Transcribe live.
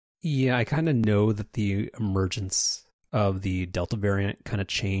Yeah, I kind of know that the emergence of the Delta variant kind of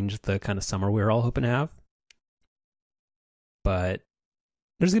changed the kind of summer we were all hoping to have. But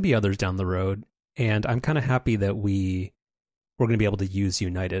there's going to be others down the road. And I'm kind of happy that we're going to be able to use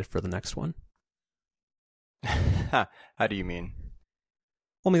United for the next one. How do you mean?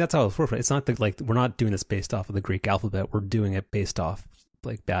 Well, I mean, that's how it's works. It's not like we're not doing this based off of the Greek alphabet. We're doing it based off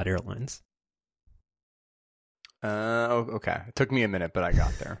like bad airlines. Okay. It took me a minute, but I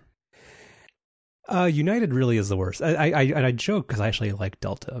got there. United really is the worst. I joke because I actually like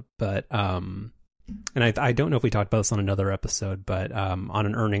Delta, but and I don't know if we talked about this on another episode, but on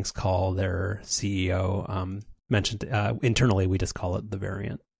an earnings call, their CEO mentioned internally we just call it the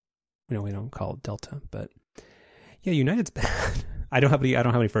variant. We don't call it Delta, but yeah, United's bad. I don't have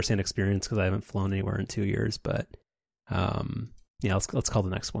any firsthand experience because I haven't flown anywhere in 2 years, but yeah, let's call the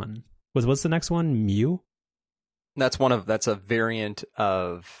next one. What's the next one? Mu? That's a variant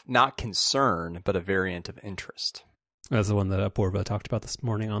of not concern, but a variant of interest. That's the one that Apoorva talked about this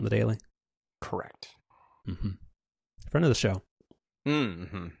morning on the Daily. Correct. Mm-hmm. Friend of the show.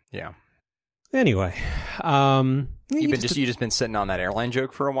 Mm-hmm. Yeah. Anyway, you just been sitting on that airline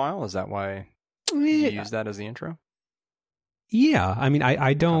joke for a while. Is that why you use that as the intro? Yeah, I mean,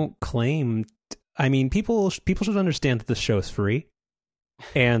 I don't claim. I mean, people should understand that this show is free.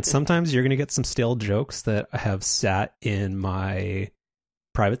 And sometimes you're going to get some stale jokes that have sat in my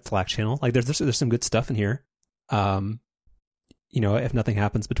private Slack channel. Like there's some good stuff in here. If nothing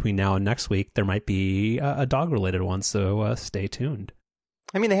happens between now and next week, there might be a dog related one. So stay tuned.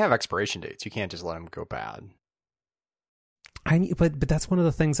 I mean, they have expiration dates. You can't just let them go bad. I mean, but that's one of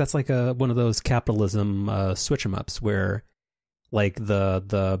the things that's like one of those capitalism switch 'em ups where like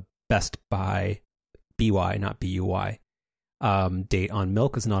the Best Buy BY, not BUY. Date on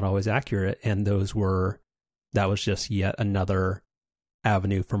milk is not always accurate, and that was just yet another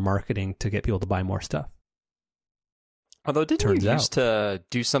avenue for marketing to get people to buy more stuff. Although, didn't you used to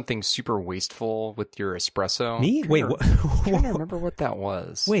do something super wasteful with your espresso? Me? Wait, I'm trying to remember what that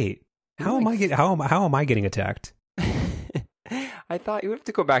was. Wait, how am I getting attacked? I thought you have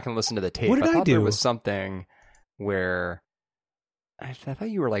to go back and listen to the tape. What did I do? There was something where I thought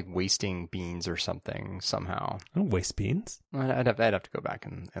you were like wasting beans or something somehow. I don't waste beans. I'd have to go back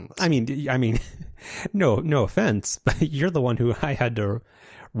and listen. I mean, no offense, but you're the one who I had to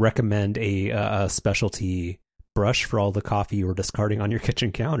recommend a specialty brush for all the coffee you were discarding on your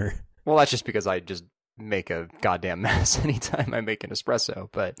kitchen counter. Well, that's just because I just make a goddamn mess anytime I make an espresso.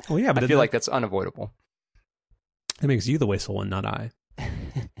 But yeah, but I feel like that's unavoidable. It makes you the wasteful one, not I.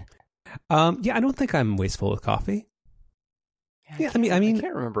 Yeah, I don't think I'm wasteful with coffee. Yeah, I mean, I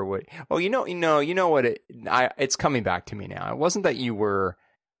can't remember what. Oh, you know what? It's coming back to me now. It wasn't that you were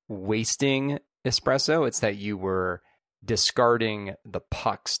wasting espresso; it's that you were discarding the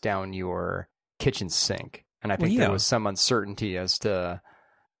pucks down your kitchen sink, and I think there was some uncertainty as to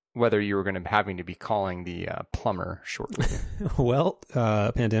whether you were going to having to be calling the plumber shortly. Well,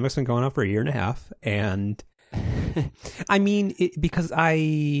 pandemic's been going on for 1.5 years, and I mean, because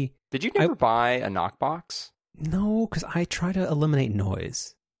did you never buy a knockbox? No, because I try to eliminate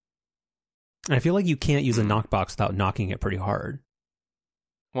noise. And I feel like you can't use a knockbox without knocking it pretty hard.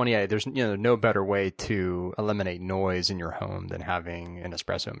 Well, yeah, there's no better way to eliminate noise in your home than having an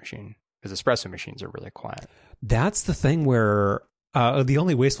espresso machine, because espresso machines are really quiet. That's the thing where the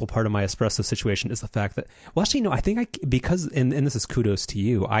only wasteful part of my espresso situation is the fact that, well, actually, no, I think and this is kudos to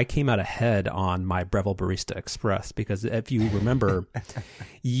you, I came out ahead on my Breville Barista Express, because if you remember,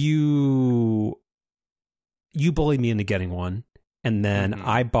 you bullied me into getting one, and then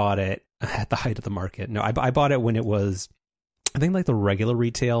I bought it at the height of the market. No, I bought it when it was, I think, like the regular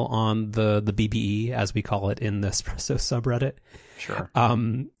retail on the BBE, as we call it in the espresso subreddit. Sure.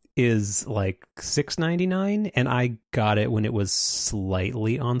 Is like $6.99, and I got it when it was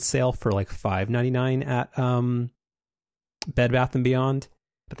slightly on sale for like $5.99 at Bed Bath & Beyond.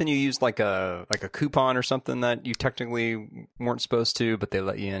 But then you used like a coupon or something that you technically weren't supposed to, but they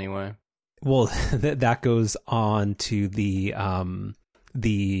let you anyway. Well, that goes on to the only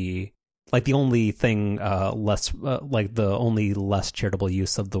thing less like the only less charitable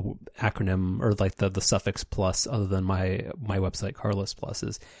use of the acronym, or like the suffix plus, other than my website Carlos Plus,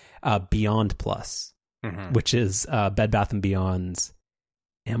 is Beyond Plus, which is Bed Bath & Beyond's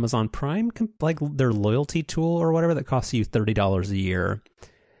Amazon Prime, like their loyalty tool or whatever, that costs you $30 a year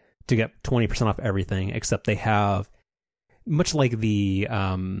to get 20% off everything, except they have, much like the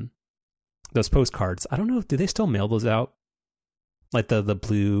those postcards. I don't know, do they still mail those out? Like the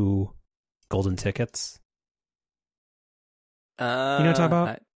blue golden tickets? You know what I'm talking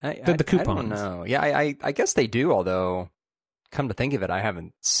about? The coupons. I don't know. Yeah, I guess they do, although come to think of it, I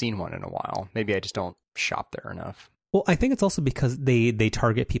haven't seen one in a while. Maybe I just don't shop there enough. Well, I think it's also because they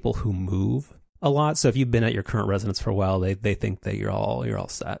target people who move a lot. So if you've been at your current residence for a while, they think that you're all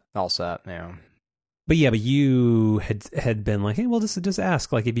set. All set, yeah. But you had been like, hey, well, just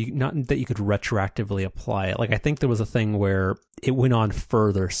ask, like, if you not that you could retroactively apply it. Like, I think there was a thing where it went on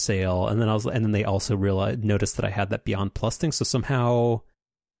further sale, and then they also noticed that I had that Beyond Plus thing. So somehow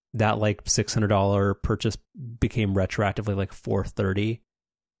that like $600 purchase became retroactively like $430.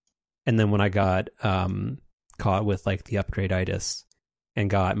 And then when I got caught with like the upgrade-itis and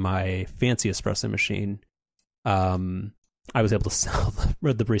got my fancy espresso machine, I was able to sell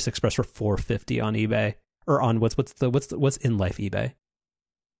the Barista Express for $450 on eBay, or on what's in life eBay,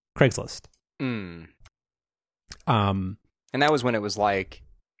 Craigslist. And that was when it was like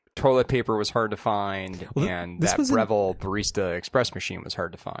toilet paper was hard to find, and that Breville Barista Express machine was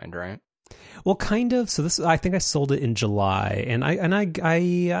hard to find, right? Well, kind of. So I think I sold it in July, and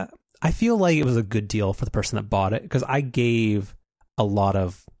I feel like it was a good deal for the person that bought it, because I gave a lot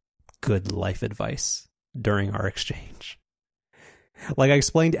of good life advice during our exchange. Like, I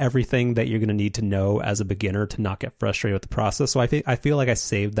explained everything that you're going to need to know as a beginner to not get frustrated with the process. So I feel like I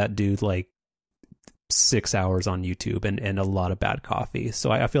saved that dude like 6 hours on YouTube and a lot of bad coffee. So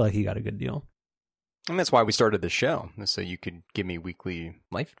I feel like he got a good deal. And that's why we started the show, so you could give me weekly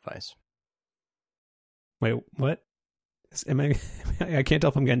life advice. Wait, what? I can't tell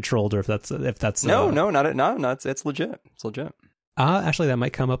if I'm getting trolled or if that's no, it's legit. It's legit. Actually, that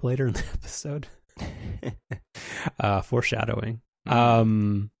might come up later in the episode. Foreshadowing.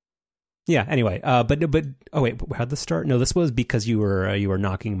 Yeah, anyway, but oh wait, how'd this start? No, this was because you were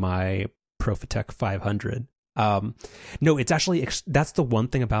knocking my Profitec 500. No, it's actually, that's the one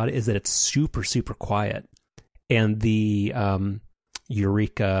thing about it, is that it's super, super quiet. And the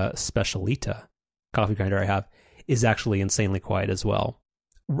Eureka Specialita coffee grinder I have is actually insanely quiet as well,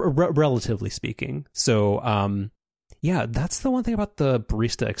 relatively speaking. So, yeah, that's the one thing about the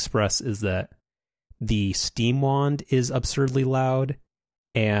Barista Express, is that the steam wand is absurdly loud,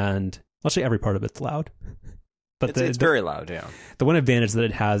 and actually every part of it's loud. But it's very loud, yeah. The one advantage that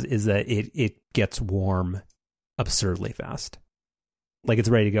it has is that it gets warm absurdly fast. Like, it's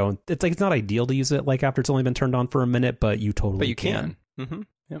ready to go. It's like, it's not ideal to use it like after it's only been turned on for a minute, but you can. Mm-hmm.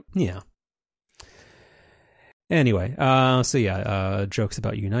 Yep. Yeah. Anyway, so yeah, jokes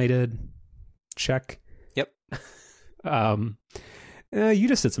about United. Check. Yep. You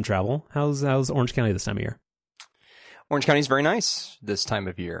just did some travel. How's Orange County this time of year? Orange County is very nice this time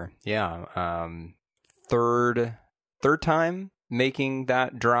of year. Yeah. Third time making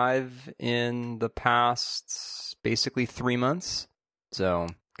that drive in the past basically 3 months. So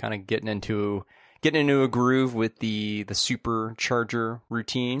kind of getting into a groove with the supercharger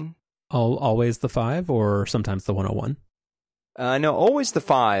routine. Always the 5 or sometimes the 101? No, always the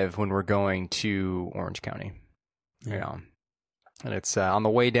 5 when we're going to Orange County. Yeah. And it's on the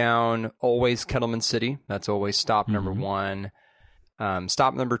way down, always Kettleman City. That's always stop number 1.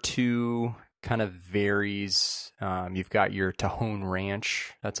 Stop number 2 kind of varies. You've got your Tejon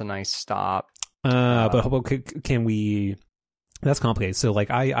Ranch. That's a nice stop. But can we... That's complicated. So, like,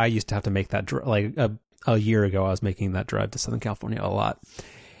 I used to have to make that... Like, a year ago, I was making that drive to Southern California a lot.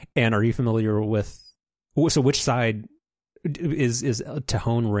 And are you familiar with... So, which side... Is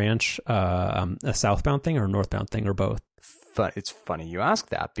Tejon Ranch a southbound thing or a northbound thing, or both? It's funny you ask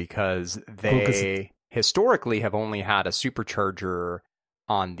that, because they historically have only had a supercharger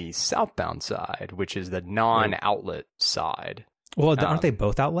on the southbound side, which is the non-outlet side. Well, aren't they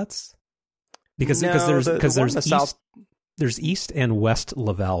both outlets? Because there's east and west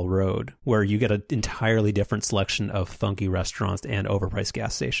Laval Road, where you get an entirely different selection of funky restaurants and overpriced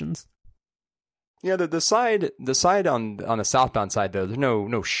gas stations. Yeah, the side on the southbound side, though, there's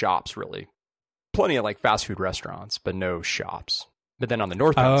no shops really. Plenty of like fast food restaurants, but no shops. But then on the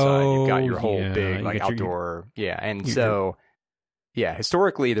northbound side, you've got your whole big like outdoor,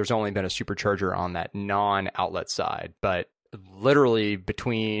 historically there's only been a supercharger on that non-outlet side, but literally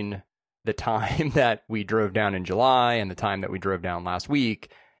between the time that we drove down in July and the time that we drove down last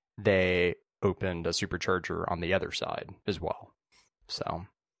week, they opened a supercharger on the other side as well. So,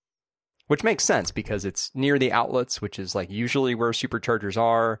 which makes sense because it's near the outlets, which is like usually where superchargers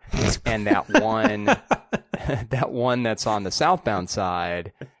are. And that one that's on the southbound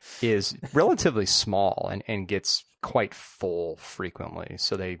side is relatively small and gets quite full frequently.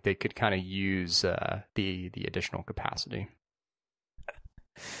 So they could kind of use the additional capacity.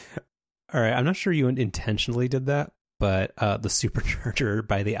 All right. I'm not sure you intentionally did that, but the supercharger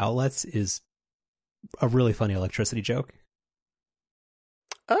by the outlets is a really funny electricity joke.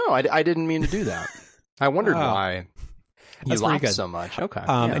 Oh, I didn't mean to do that. I wondered why. You pretty laughed good. so much. Okay.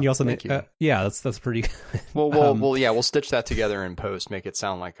 And you also thank make, you. that's pretty good. We'll stitch that together in post, make it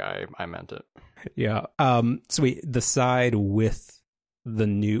sound like I meant it. Yeah. So wait, the side with the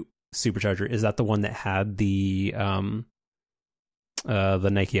new supercharger, is that the one that had the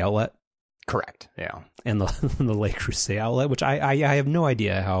Nike outlet? Correct. Yeah. And the Le Creuset outlet, which I have no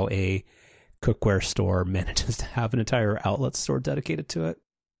idea how a cookware store manages to have an entire outlet store dedicated to it.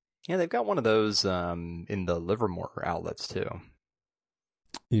 Yeah, they've got one of those in the Livermore outlets too.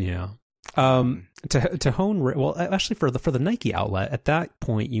 Yeah. To hone, well, actually for the Nike outlet, at that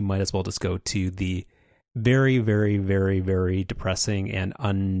point you might as well just go to the very, very, very, very depressing and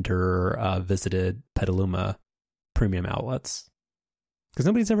under visited Petaluma premium outlets, because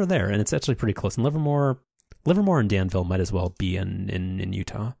nobody's ever there, and it's actually pretty close. And Livermore and Danville might as well be in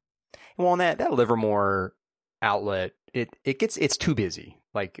Utah. Well, and that Livermore outlet, it's too busy.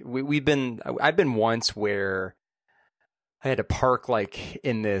 Like I've been once where I had to park like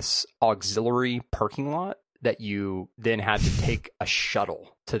in this auxiliary parking lot that you then had to take a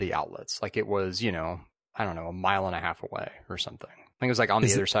shuttle to the outlets. Like it was, I don't know, a mile and a half away or something. I think it was like on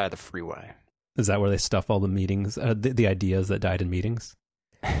the other side of the freeway. Is that where they stuff all the meetings, the ideas that died in meetings?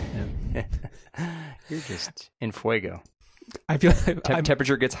 Yeah. You're just in fuego. I feel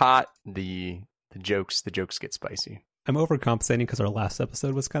temperature gets hot. The jokes get spicy. I'm overcompensating because our last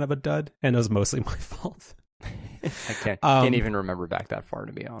episode was kind of a dud, and it was mostly my fault. I can't even remember back that far,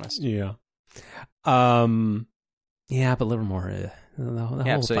 to be honest. Yeah. Yeah, but Livermore.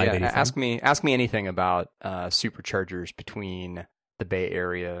 Ask me anything about superchargers between the Bay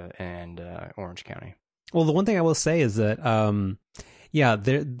Area and Orange County. Well, the one thing I will say is that,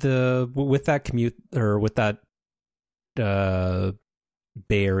 with that commute, or with that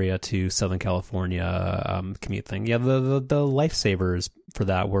Bay Area to Southern California commute thing, the lifesavers for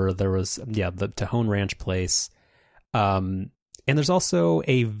that were, there was the Tejon Ranch place, and there's also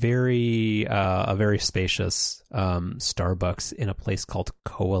a very spacious Starbucks in a place called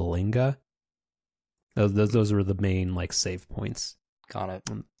Coalinga. Those were the main like save points. Got it.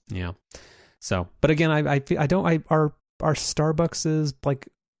 Yeah. So, but again, our Starbucks is like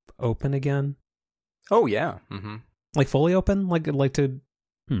open again. Oh yeah. Mm-hmm. Like fully open, like to.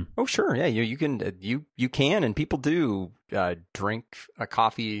 Oh sure, yeah. You can and people do drink a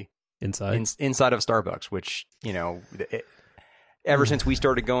coffee inside of Starbucks, which ever since we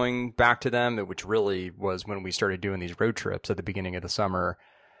started going back to them, which really was when we started doing these road trips at the beginning of the summer.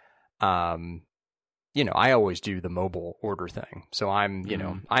 I always do the mobile order thing, so I'm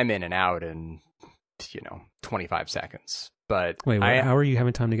I'm in and out in 25 seconds. But wait, how are you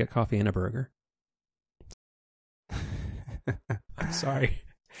having time to get coffee and a burger? I'm sorry.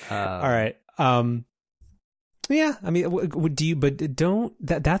 All right. Yeah, I mean,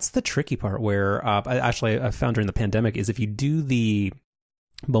 that's the tricky part where I found during the pandemic is if you do the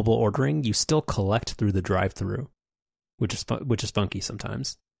mobile ordering, you still collect through the drive-through, which is funky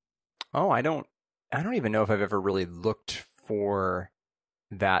sometimes. Oh, I don't even know if I've ever really looked for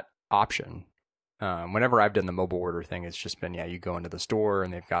that option. Whenever I've done the mobile order thing, it's just been, you go into the store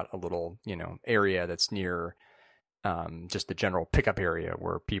and they've got a little, area that's near just the general pickup area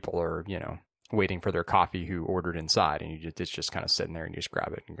where people are, waiting for their coffee who ordered inside, and it's just kind of sitting there and you just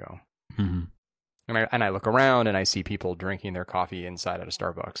grab it and go. Mm-hmm. And I look around and I see people drinking their coffee inside at a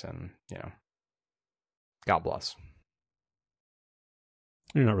Starbucks, and, God bless.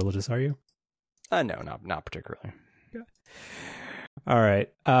 You're not religious, are you? No, not particularly. Okay. All right.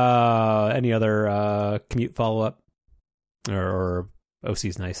 Any other commute follow-up? Or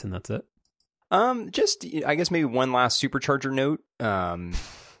OC's nice and that's it? Just, I guess maybe one last supercharger note.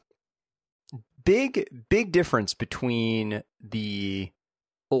 Big difference between the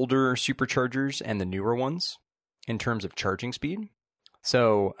older superchargers and the newer ones in terms of charging speed.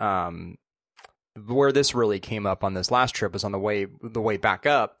 So, where this really came up on this last trip was on the way back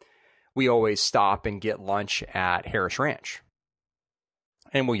up. We always stop and get lunch at Harris Ranch,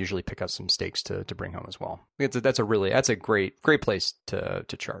 and we'll usually pick up some steaks to bring home as well. That's a great place to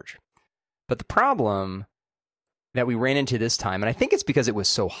charge. But the problem that we ran into this time, and I think it's because it was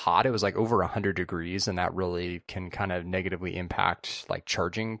so hot, it was like over 100 degrees, and that really can kind of negatively impact like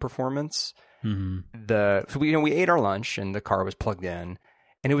charging performance. Mm-hmm. So we ate our lunch and the car was plugged in,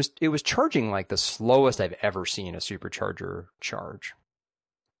 and it was charging like the slowest I've ever seen a supercharger charge.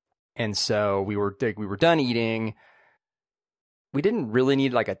 And so we were done eating. We didn't really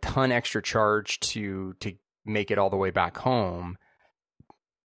need like a ton extra charge to make it all the way back home.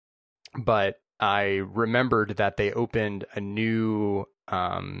 But I remembered that they opened a new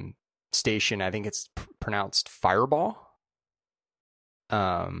station. I think it's pronounced Fireball,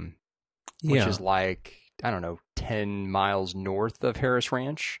 which is like I don't know, 10 miles north of Harris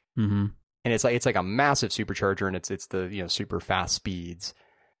Ranch. Mm-hmm. And it's like a massive supercharger, and it's the super fast speeds.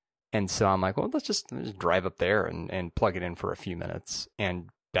 And so I'm like, well, let's just drive up there and plug it in for a few minutes. And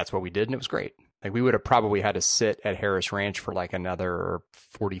that's what we did, and it was great. Like, we would have probably had to sit at Harris Ranch for like another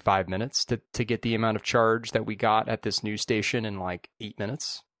 45 minutes to get the amount of charge that we got at this new station in like 8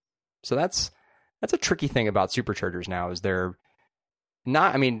 minutes. So that's a tricky thing about superchargers now, is they're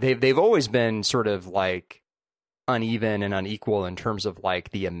not, I mean, they've always been sort of like uneven and unequal in terms of like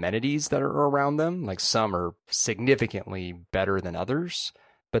the amenities that are around them. Like, some are significantly better than others.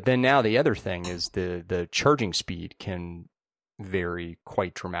 But then now the other thing is the charging speed can vary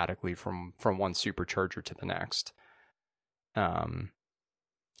quite dramatically from one supercharger to the next. And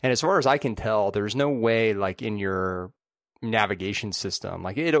as far as I can tell, there's no way, like, in your navigation system,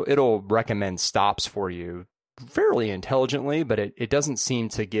 like it'll recommend stops for you fairly intelligently, but it doesn't seem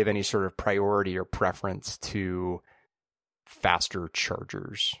to give any sort of priority or preference to faster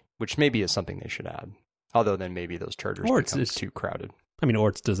chargers, which maybe is something they should add. Although then maybe those chargers become too crowded. I mean, or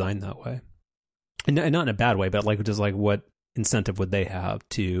it's designed that way, and not in a bad way, but like, just like, what incentive would they have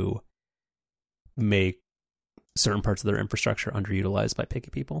to make certain parts of their infrastructure underutilized by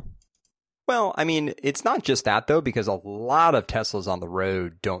picky people? Well, I mean, it's not just that, though, because a lot of Teslas on the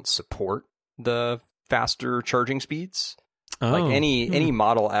road don't support the faster charging speeds. Like any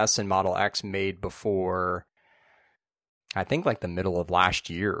Model S and Model X made before, I think, like the middle of last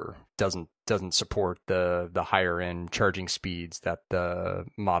year, doesn't support the higher end charging speeds that the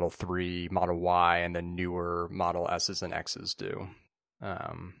Model 3, Model Y, and the newer Model S's and X's do.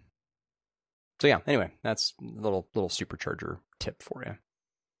 So yeah, anyway, that's a little supercharger tip for you.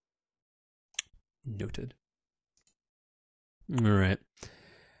 Noted. All right.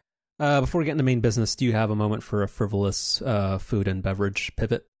 Before we get into main business, do you have a moment for a frivolous food and beverage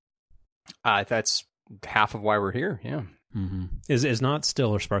pivot? That's half of why we're here. Yeah. Mm-hmm. Is not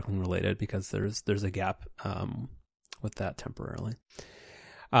still or sparkling related, because there's a gap with that temporarily.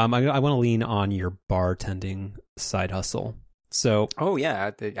 I want to lean on your bartending side hustle. So, oh yeah,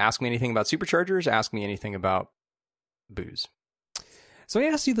 ask me anything about superchargers. Ask me anything about booze. So I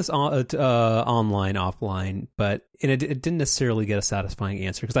asked you this online, offline, but it didn't necessarily get a satisfying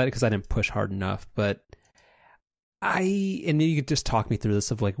answer because I didn't push hard enough. But and maybe you could just talk me through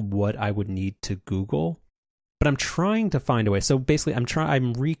this of like what I would need to Google. But I'm trying to find a way. So basically,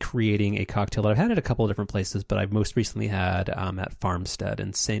 I'm recreating a cocktail that I've had at a couple of different places, but I've most recently had at Farmstead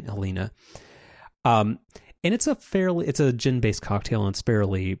in St. Helena. And it's a gin-based cocktail, and it's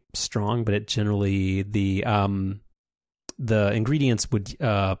fairly strong, but it generally the ingredients would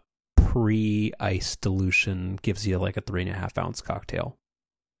pre-ice dilution gives you like a 3.5 ounce cocktail.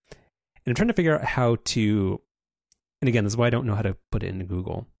 And I'm trying to figure out how to, and again, this is why I don't know how to put it into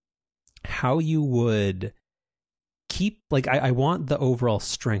Google, how you would keep, like, I want the overall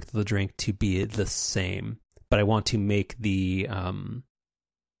strength of the drink to be the same, but I want to make the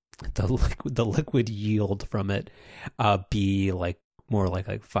liquid yield from it be like more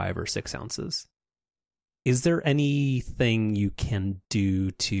like 5 or 6 ounces. Is there anything you can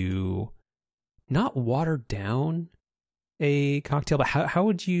do to not water down a cocktail? But how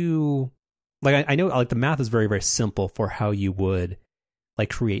would you, like, I know like the math is very, very simple for how you would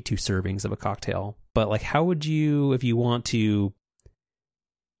like create 2 servings of a cocktail. But like, how would you, if you want to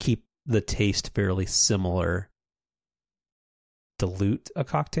keep the taste fairly similar, dilute a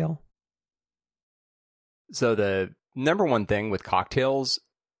cocktail? So the number one thing with cocktails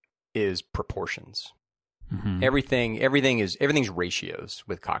is proportions. Mm-hmm. Everything's ratios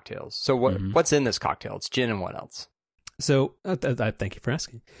with cocktails. So what's in this cocktail? It's gin and what else? So thank you for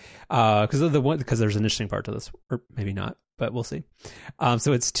asking. Because there's an interesting part to this, or maybe not, but we'll see.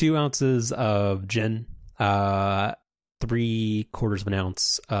 So it's 2 ounces of gin, 3/4 of an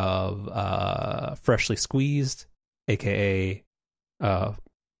ounce of freshly squeezed, aka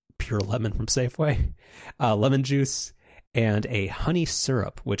pure lemon from Safeway, lemon juice, and a honey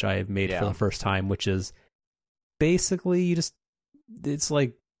syrup, which I have made for the first time, which is basically it's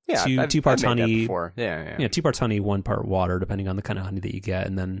like two parts honey. 2 parts honey, 1 part water, depending on the kind of honey that you get,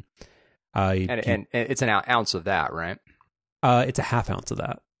 and then and it's an ounce of that, right? It's a 1/2 ounce of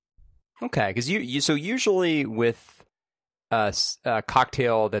that. Okay, because so usually with a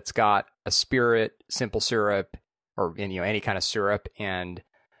cocktail that's got a spirit, simple syrup, or any kind of syrup, and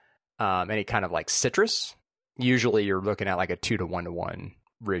any kind of like citrus, usually you're looking at like a 2 to 1 to 1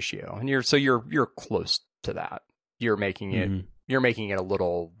 ratio, and you're close to that. You're making it a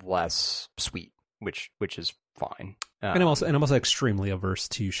little less sweet, which is fine. And I'm also extremely averse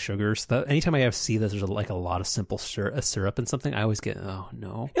to sugar. So that anytime I see that there's like a lot of simple syrup in something, I always get, oh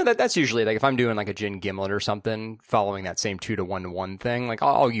no. Yeah, that's usually like if I'm doing like a gin gimlet or something, following that same 2-to-1 thing. Like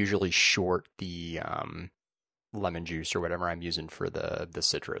I'll usually short the lemon juice or whatever I'm using for the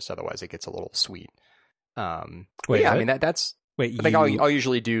citrus. Otherwise, it gets a little sweet. Wait, yeah, what? I mean that's. Wait, I think I'll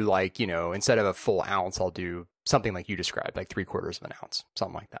usually do like instead of a full ounce, I'll do something like you described, like 3/4 of an ounce,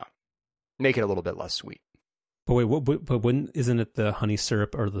 something like that. Make it a little bit less sweet. But wait, but isn't it the honey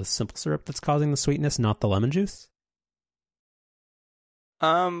syrup or the simple syrup that's causing the sweetness, not the lemon juice?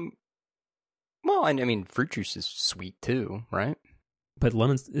 Well, I mean, fruit juice is sweet too, right? But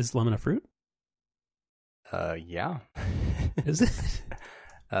is lemon a fruit? Yeah. Is it?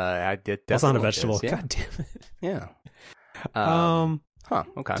 It's not a vegetable. Yeah. God damn it. Yeah.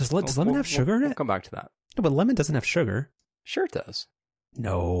 Okay. Does lemon have sugar in it? We'll come back to that. No, but lemon doesn't have sugar. Sure, it does.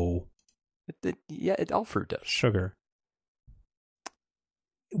 No. All fruit does. Sugar.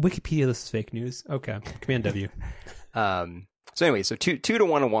 Wikipedia, this is fake news. Okay. Command W. So anyway, so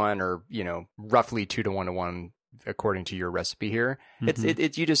 2-to-1 or roughly 2-to-1 according to your recipe here.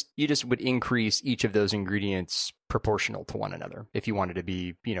 Mm-hmm. You just would increase each of those ingredients proportional to one another if you wanted to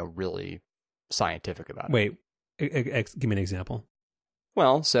be really scientific about it. Wait, give me an example.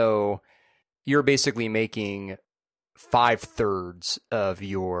 Well, so you're basically making 5/3 of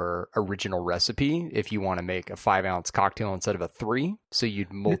your original recipe if you want to make a 5-ounce cocktail instead of a 3. So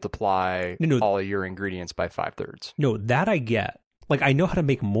you'd multiply all of your ingredients by 5/3. No, that I get. Like, I know how to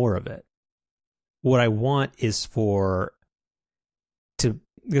make more of it. What I want is because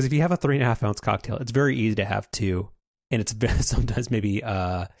if you have a 3.5-ounce cocktail, it's very easy to have 2, and it's sometimes maybe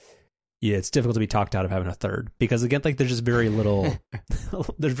it's difficult to be talked out of having a third because again, like there's just very little.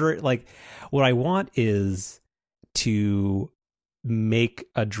 There's very like what I want is to make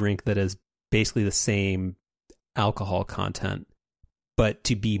a drink that is basically the same alcohol content, but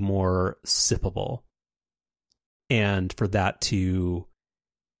to be more sippable. And for that to...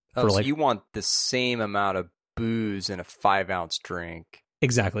 so you want the same amount of booze in a 5-ounce drink.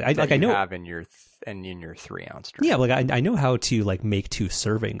 Exactly. I know have in your 3-ounce drink. Yeah, like I know how to like make 2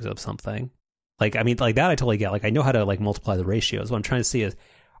 servings of something. Like, I mean, like that I totally get. Like I know how to like multiply the ratios. What I'm trying to see is,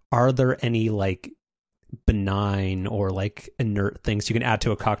 are there any like benign or like inert things you can add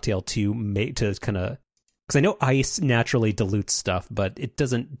to a cocktail to make to kind of, because I know ice naturally dilutes stuff, but it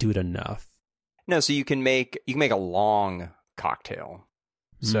doesn't do it enough. No, so you can make a long cocktail.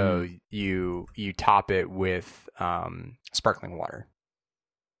 So you top it with sparkling water.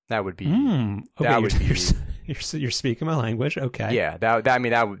 That would be okay. That would you're speaking my language. Okay. Yeah,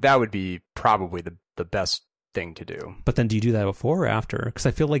 that would be probably the best thing to do. But then do you do that before or after? Because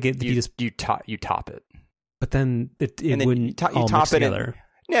I feel like you top it. But then it then wouldn't all mix together.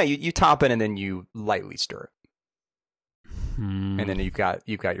 You top it and then you lightly stir it. And then you've got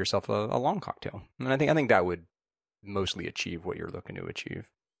yourself a long cocktail. And I think that would mostly achieve what you're looking to achieve.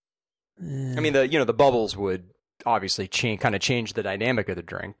 I mean, the bubbles would obviously kind of change the dynamic of the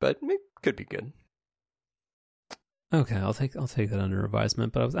drink, but it could be good. Okay, I'll take that under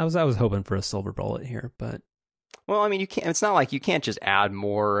advisement. But I was hoping for a silver bullet here, but well, I mean, you can't. It's not like you can't just add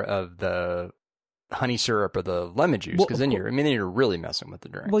more of the honey syrup or the lemon juice because then you're really messing with the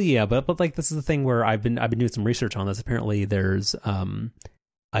drink. Well, yeah, but like this is the thing where I've been doing some research on this. Apparently, there's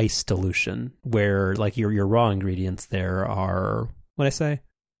ice dilution where like your raw ingredients there are what I say.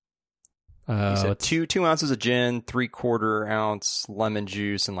 You said 2 ounces of gin, 3/4 ounce lemon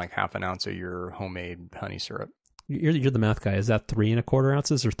juice, and like 1/2 ounce of your homemade honey syrup. You're the math guy. Is that 3.25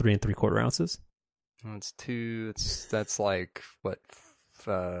 ounces or 3 3/4 ounces? It's 2. That's like what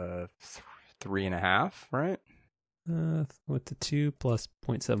 3.5, right? With the 2 plus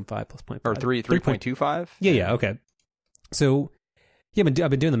 0.75 plus 0.5 or 3.25. Yeah. Okay. So yeah,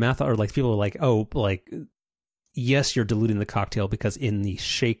 I've been doing the math, or like people are like, oh, like yes, you're diluting the cocktail because in the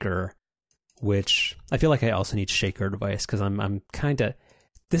shaker, which I feel like I also need shaker advice because I'm kind of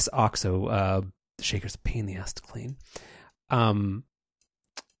this OXO shaker's a pain in the ass to clean.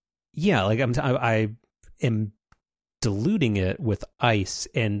 Yeah, like I am diluting it with ice,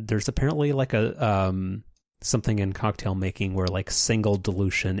 and there's apparently like a something in cocktail making where like single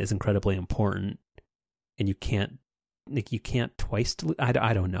dilution is incredibly important, and you can't twice dilute. I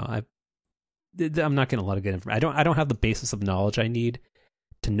don't know. I'm not getting a lot of good information. I don't have the basis of knowledge I need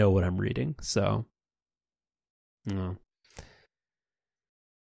to know what I'm reading. So, no.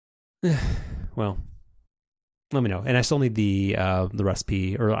 Well, let me know. And I still need the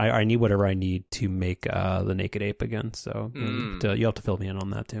recipe, or I need whatever I need to make the Naked Ape again. So you'll have to fill me in on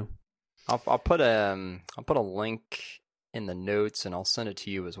that too. I'll put a link in the notes, and I'll send it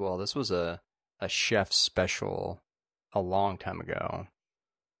to you as well. This was a chef special a long time ago,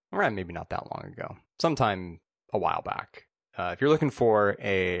 or maybe not that long ago, sometime a while back. If you're looking for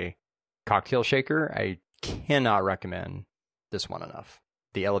a cocktail shaker, I cannot recommend this one enough.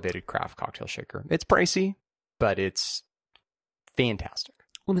 The Elevated Craft Cocktail Shaker. It's pricey, but it's fantastic.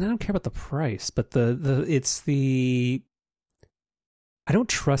 Well, I mean, I don't care about the price, but it's the I don't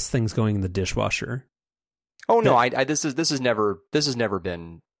trust things going in the dishwasher. Oh no, this has never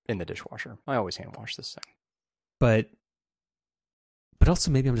been in the dishwasher. I always hand wash this thing. But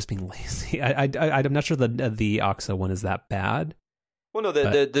also maybe I'm just being lazy. I'm not sure the OXO one is that bad. Well, no,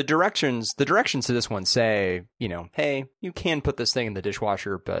 the directions to this one say, hey, you can put this thing in the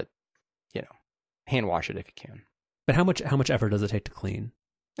dishwasher, but hand wash it if you can. But how much effort does it take to clean?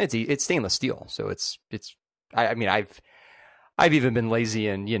 It's stainless steel, so it's. I mean, I've even been lazy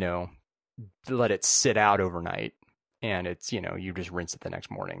and let it sit out overnight, and it's you just rinse it the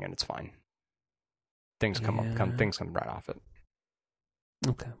next morning and it's fine. Things come right off it.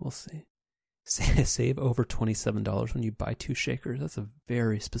 Okay, we'll see. Save over $27 when you buy 2 shakers. That's a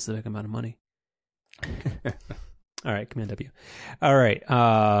very specific amount of money. All right, Command W. All right.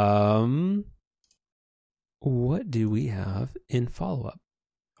 What do we have in follow-up?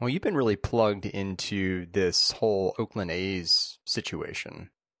 Well, you've been really plugged into this whole Oakland A's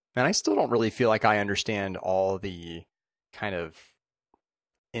situation. And I still don't really feel like I understand all the kind of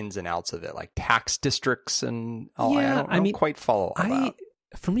ins and outs of it, like tax districts and all. Yeah, I don't quite follow all that.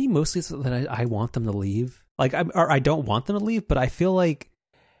 For me, mostly it's that I want them to leave. Like, I don't want them to leave, but I feel like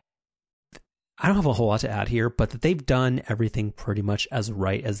I don't have a whole lot to add here, but that they've done everything pretty much as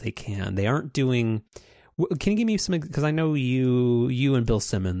right as they can. They aren't doing... Can you give me some... Because I know you and Bill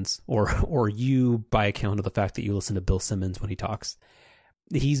Simmons, or you by account of the fact that you listen to Bill Simmons when he talks,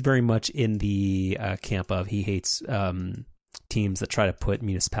 he's very much in the camp of he hates teams that try to put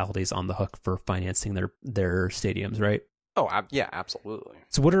municipalities on the hook for financing their stadiums, right? Oh, yeah, absolutely.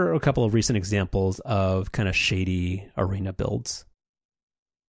 So what are a couple of recent examples of kind of shady arena builds?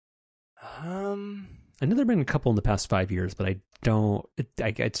 I know there have been a couple in the past 5 years, but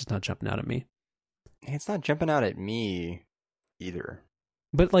it's just not jumping out at me. It's not jumping out at me either.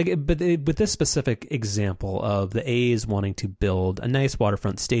 But with this specific example of the A's wanting to build a nice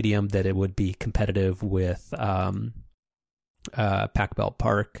waterfront stadium that it would be competitive with Pac Bell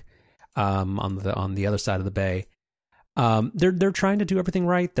Park on the other side of the bay. They're trying to do everything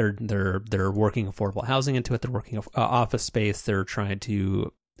right. They're working affordable housing into it. They're working office space. They're trying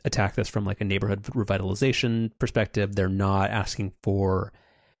to attack this from like a neighborhood revitalization perspective. They're not asking for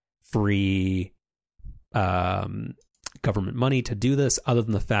free government money to do this, other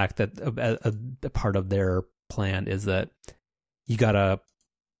than the fact that a part of their plan is that you gotta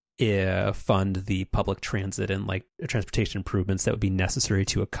fund the public transit and like transportation improvements that would be necessary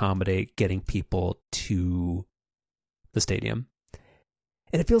to accommodate getting people to the stadium.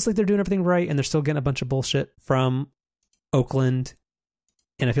 And it feels like they're doing everything right, and they're still getting a bunch of bullshit from Oakland.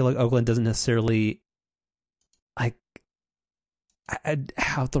 And I feel like Oakland doesn't necessarily like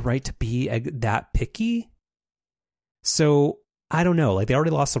have the right to be that picky. So I don't know. Like, they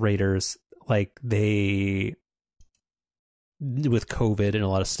already lost the Raiders. Like, with COVID and a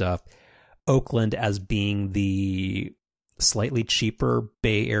lot of stuff, Oakland as being the slightly cheaper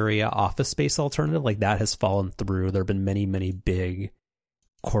Bay Area office space alternative, like, that has fallen through. There have been many, many big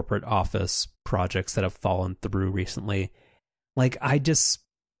corporate office projects that have fallen through recently. Like, I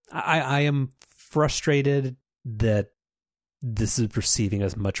am frustrated that this is receiving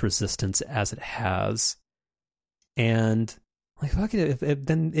as much resistance as it has. And like, fuck it,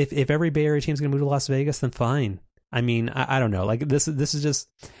 if every Bay Area team's gonna move to Las Vegas, then fine. I mean, I don't know. Like, this is just,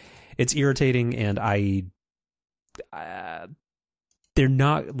 it's irritating, and they're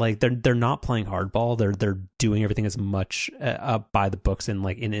not like they're not playing hardball. They're doing everything as much by the books and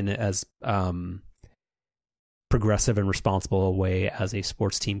like in as progressive and responsible a way as a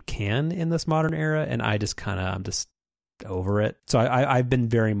sports team can in this modern era. And I'm just over it. So I've been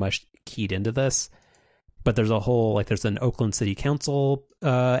very much keyed into this. But there's there's an Oakland City Council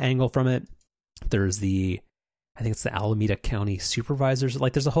angle from it. There's I think it's the Alameda County Supervisors.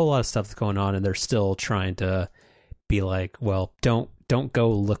 Like, there's a whole lot of stuff that's going on, and they're still trying to be like, well, don't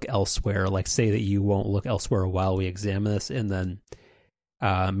go look elsewhere. Like, say that you won't look elsewhere while we examine this, and then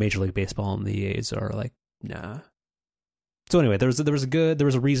Major League Baseball and the A's are like, nah. So anyway, there was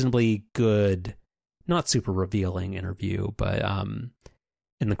a reasonably good, not super revealing interview, but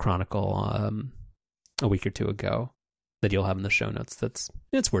in the Chronicle a week or two ago that you'll have in the show notes.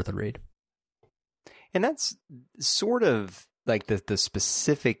 It's worth a read. And that's sort of like the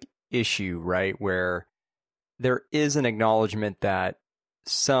specific issue, right? Where there is an acknowledgement that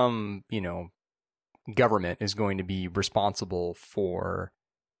some, government is going to be responsible for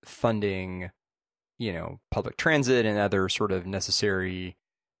funding, public transit and other sort of necessary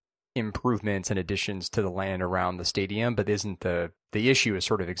improvements and additions to the land around the stadium. But isn't the issue is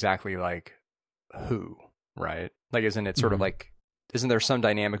sort of exactly like who, right? Like, isn't it sort of like, isn't there some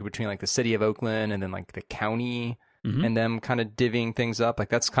dynamic between like the city of Oakland and then like the county and them kind of divvying things up? Like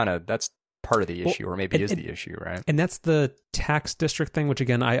that's part of the issue, or maybe is the issue, right? And that's the tax district thing, which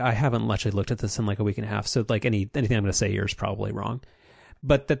again, I haven't actually looked at this in like a week and a half. So like anything I'm going to say here is probably wrong,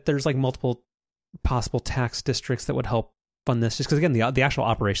 but that there's like multiple possible tax districts that would help fund this, just because again, the actual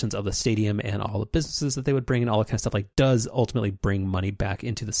operations of the stadium and all the businesses that they would bring and all that kind of stuff like does ultimately bring money back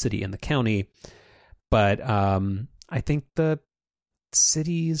into the city and the county. But I think the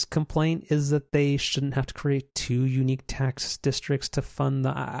city's complaint is that they shouldn't have to create two unique tax districts to fund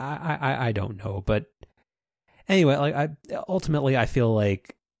the. I don't know, but anyway, like I feel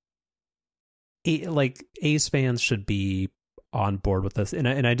like A's fans should be on board with this, and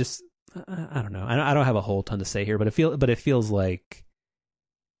I just I don't know. I don't have a whole ton to say here, but it feels like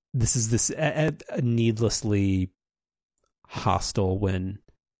this is needlessly hostile when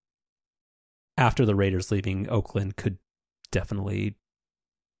after the Raiders leaving, Oakland could definitely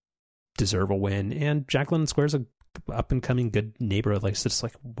deserve a win, and Jack London Square's a up and coming good neighborhood. Like, so it's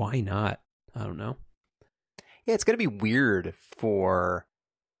like, why not? I don't know. Yeah, it's gonna be weird for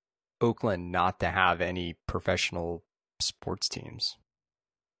Oakland not to have any professional sports teams.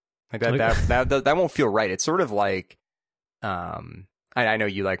 Like that won't feel right. It's sort of like, I know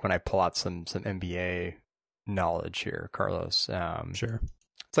you like when I pull out some NBA knowledge here, Carlos. Sure.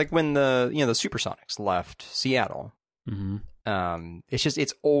 It's like when the Supersonics left Seattle. Mm-hmm.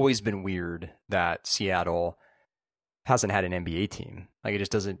 It's always been weird that Seattle hasn't had an NBA team. Like it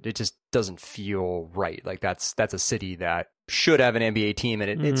just doesn't feel right. Like that's a city that should have an NBA team,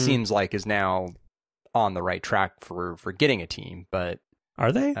 and it seems like is now on the right track for getting a team. But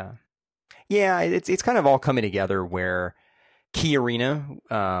are they? Yeah, it's kind of all coming together where Key Arena,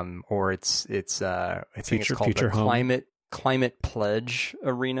 or it's I think it's called the Climate Pledge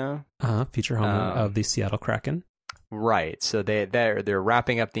Arena. Future home of the Seattle Kraken. Right. So they're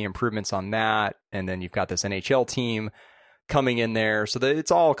wrapping up the improvements on that, and then you've got this NHL team coming in there. So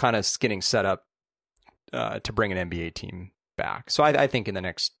it's all kind of getting set up to bring an NBA team back. So I think in the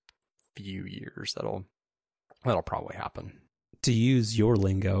next few years that'll probably happen. To use your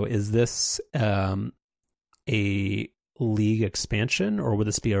lingo, is this a league expansion, or would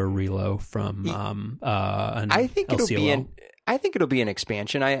this be a reload from an I think LCOL? it'll be an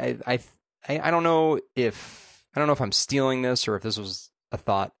expansion. I don't know if I'm stealing this or if this was a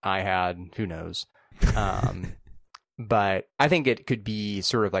thought I had. Who knows? But I think it could be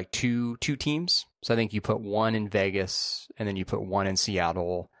sort of like two teams. So I think you put one in Vegas and then you put one in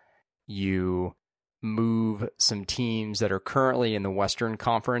Seattle. You move some teams that are currently in the Western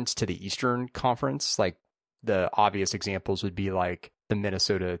Conference to the Eastern Conference. Like the obvious examples would be like the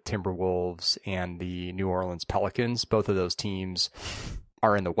Minnesota Timberwolves and the New Orleans Pelicans. Both of those teams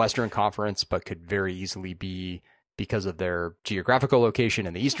are in the Western Conference, but could very easily be, because of their geographical location,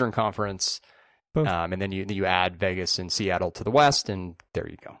 in the Eastern Conference. And then you add Vegas and Seattle to the West, and there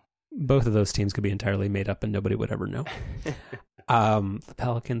you go. Both of those teams could be entirely made up and nobody would ever know. The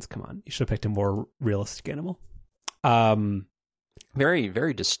Pelicans, come on. You should have picked a more realistic animal. Very,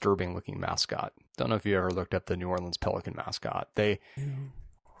 very disturbing looking mascot. Don't know if you ever looked up the New Orleans Pelican mascot. They've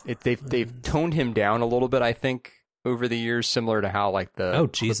toned him down a little bit, I think, over the years, similar to how like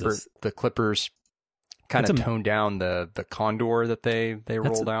the Clippers kind of toned down the condor that they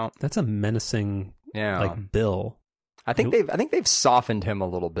rolled out. That's a menacing like bill. I think they've softened him a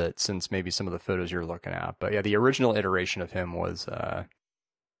little bit since maybe some of the photos you're looking at. But yeah, the original iteration of him was kind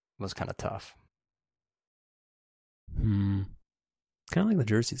of tough. Kind of like the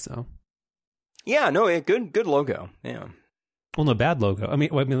jerseys though. Yeah, no, good logo. Yeah. Well, no, bad logo. I mean,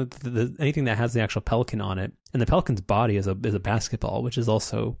 anything that has the actual pelican on it, and the pelican's body is a basketball, which is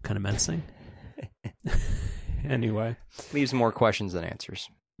also kind of menacing. Anyway, leaves more questions than answers.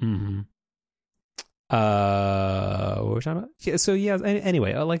 Mm-hmm. What were we talking about? Yeah, so yeah.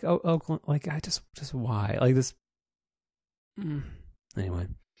 Anyway, like Oakland, like I just why like this. Anyway,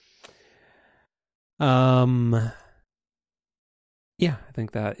 yeah, I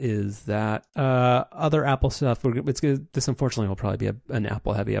think that is that. Other Apple stuff. It's good. This unfortunately will probably be an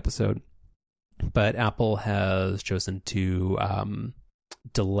Apple heavy episode, but Apple has chosen to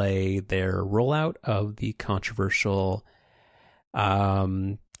delay their rollout of the controversial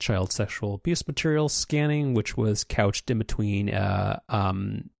child sexual abuse material scanning, which was couched in between a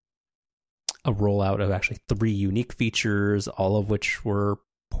rollout of actually 3 unique features, all of which were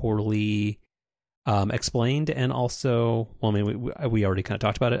poorly explained, and also, well, I mean, we already kind of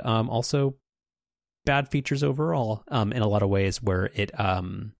talked about it. Also, bad features overall. In a lot of ways, where it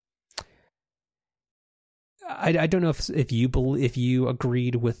I don't know if you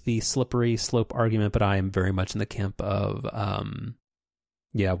agreed with the slippery slope argument, but I am very much in the camp of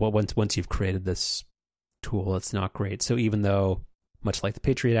well, once you've created this tool, it's not great. So even though, much like the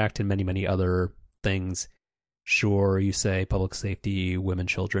Patriot Act and many other things, sure, you say public safety, women,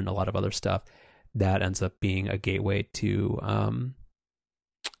 children, a lot of other stuff, that ends up being a gateway to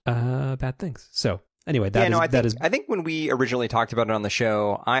bad things. So anyway, I think when we originally talked about it on the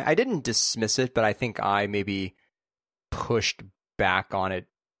show, I didn't dismiss it, but I think I maybe pushed back on it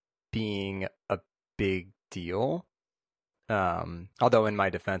being a big deal. Although in my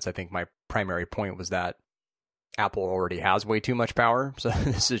defense, I think my primary point was that Apple already has way too much power, so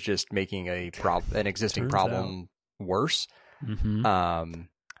this is just making an existing problem worse. Mm-hmm.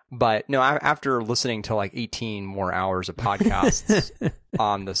 But no, after listening to like 18 more hours of podcasts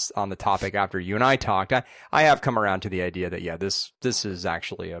on the topic after you and I talked, I have come around to the idea that this is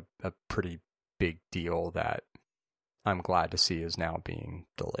actually a pretty big deal that I'm glad to see is now being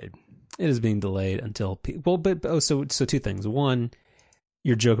delayed. It is being delayed until so two things. One,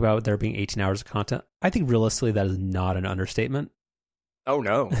 your joke about there being 18 hours of content, I think realistically that is not an understatement. Oh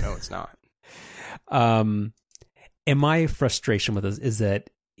no, it's not. And my frustration with this is that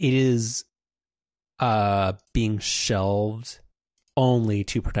it is being shelved only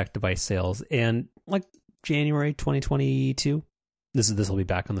to protect device sales, and like January 2022, this will be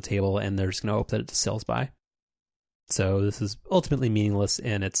back on the table, and they're just going to hope that it sells by. So this is ultimately meaningless,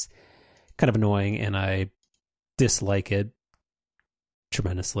 and it's kind of annoying, and I dislike it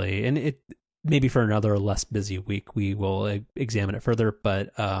tremendously. And it maybe for another less busy week we will examine it further,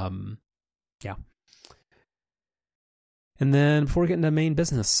 but yeah. And then before we get into main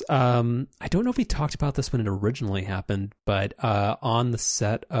business, I don't know if we talked about this when it originally happened, but on the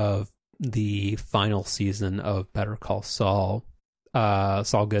set of the final season of Better Call Saul,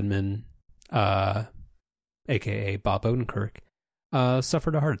 Saul Goodman, aka Bob Odenkirk,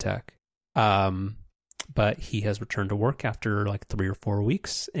 suffered a heart attack. But he has returned to work after like 3 or 4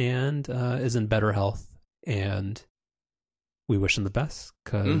 weeks and is in better health. And we wish him the best,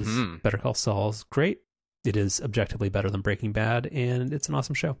 because Better Call Saul is great. It is objectively better than Breaking Bad, and it's an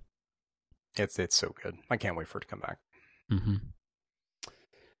awesome show. It's so good. I can't wait for it to come back. Mm-hmm.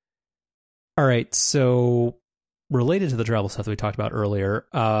 All right, so related to the travel stuff that we talked about earlier,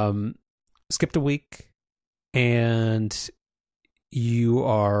 skipped a week, and you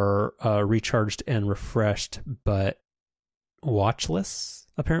are recharged and refreshed, but watchless,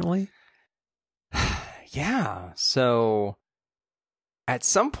 apparently. Yeah. So at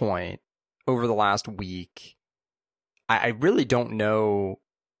some point over the last week, I really don't know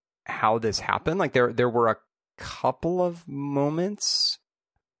how this happened. Like there were a couple of moments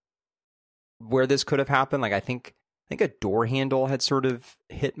where this could have happened. Like I think a door handle had sort of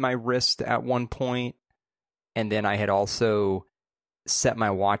hit my wrist at one point, and then I had also set my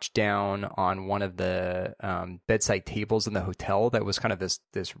watch down on one of the bedside tables in the hotel that was kind of this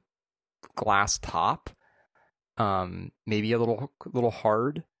glass top, maybe a little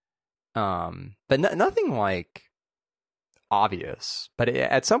hard, but nothing like obvious. But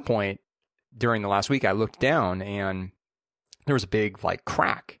at some point during the last week, I looked down and there was a big like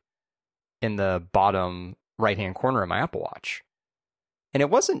crack in the bottom right-hand corner of my Apple Watch. And it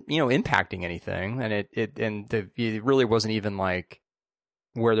wasn't, impacting anything, and it really wasn't even like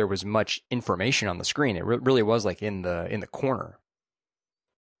where there was much information on the screen. It really was like in the corner.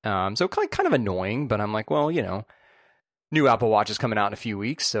 So kind of annoying, but I'm like, well, new Apple Watch is coming out in a few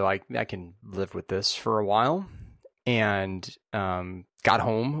weeks, so I can live with this for a while. And got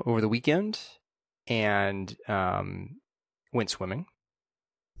home over the weekend and went swimming,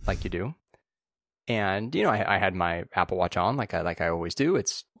 like you do. And I had my Apple Watch on, like I always do.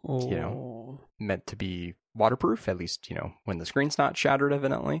 It's meant to be waterproof, at least when the screen's not shattered,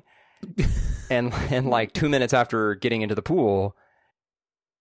 evidently. and like 2 minutes after getting into the pool,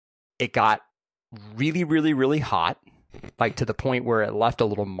 it got really, really, really hot, like to the point where it left a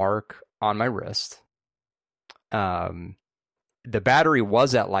little mark on my wrist. The battery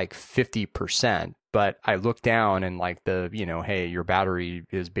was at like 50%, but I looked down and like hey, your battery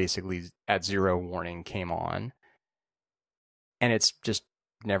is basically at zero warning came on, and it's just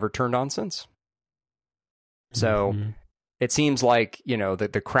never turned on since. So it seems like,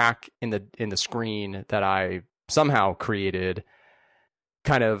 the crack in the screen that I somehow created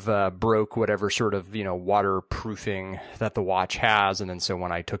kind of broke whatever sort of, waterproofing that the watch has. And then so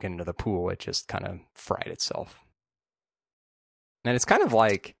when I took it into the pool, it just kind of fried itself. And it's kind of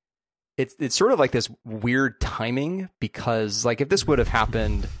like, it's sort of like this weird timing, because like if this would have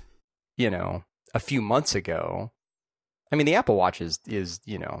happened, a few months ago, I mean, the Apple Watch is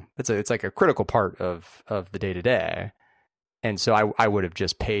it's like a critical part of the day to day, and so I would have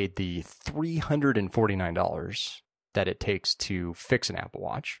just paid the $349 that it takes to fix an Apple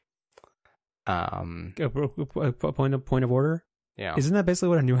Watch. A point of order. Yeah, isn't that basically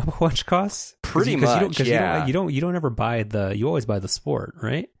what a new Apple Watch costs? Pretty much. You don't ever buy you always buy the Sport,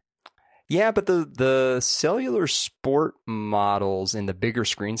 right? Yeah, but the cellular Sport models in the bigger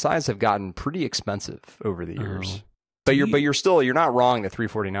screen size have gotten pretty expensive over the years. But you're not wrong. The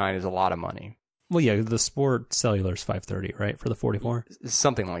 $349 is a lot of money. Well, yeah, the Sport cellular is $530, right, for the 44?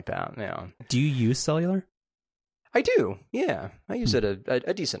 Something like that. Yeah. Do you use cellular? I do. Yeah, I use it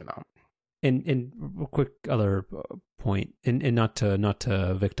a decent amount. And a quick other point, and not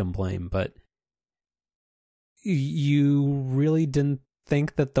to victim blame, but you really didn't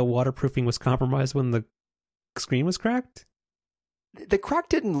think that the waterproofing was compromised when the screen was cracked? The crack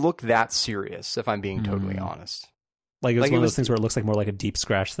didn't look that serious, if I'm being totally honest. Like it was one of those things where it looks like more like a deep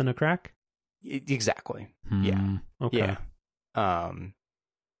scratch than a crack? Exactly. Yeah. Okay. Yeah. And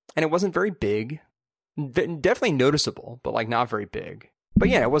it wasn't very big. Definitely noticeable, but like not very big. But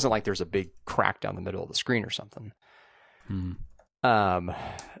yeah, it wasn't like there's a big crack down the middle of the screen or something.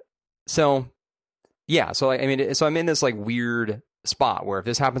 So yeah, so I mean, so I'm in this like weird spot where if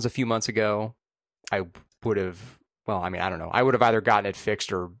this happens a few months ago, I would have, well, I mean, I don't know. I would have either gotten it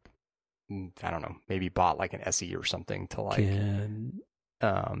fixed or, I don't know, maybe bought like an SE or something to like,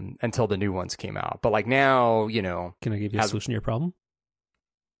 until the new ones came out. But like now, Can I give you a solution to your problem?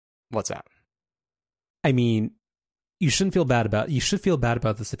 What's that? I mean, you should feel bad about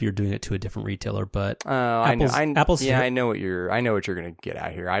this if you're doing it to a different retailer, but Apple's, I know what you're going to get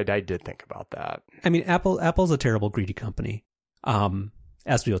at here. I did think about that. I mean, Apple's a terrible greedy company.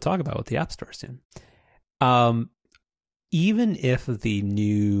 As we'll talk about with the App Store soon. Even if the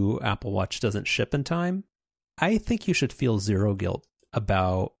new Apple Watch doesn't ship in time, I think you should feel zero guilt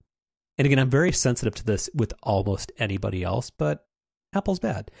about, and again, I'm very sensitive to this with almost anybody else, but Apple's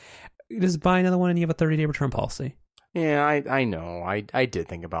bad. Just buy another one and you have a 30-day return policy. Yeah, I know. I did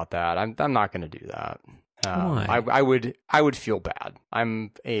think about that. I'm not going to do that. Why? I would feel bad.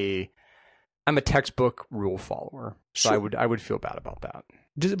 I'm a textbook rule follower, so sure. I would feel bad about that.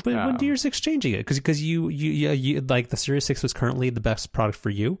 But when do you exchanging it? Because you like the Series 6 was currently the best product for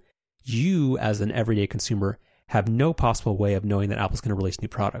you. You, as an everyday consumer, have no possible way of knowing that Apple's going to release new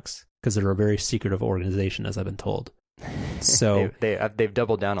products because they're a very secretive organization, as I've been told. So they've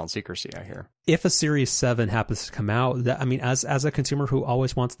doubled down on secrecy, I hear. If a Series 7 happens to come out, as a consumer who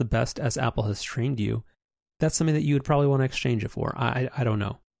always wants the best, as Apple has trained you, that's something that you would probably want to exchange it for. I don't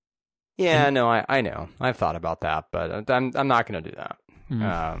know. Yeah, no, I know. I've thought about that, but I'm not going to do that.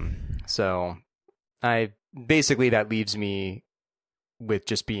 So basically that leaves me with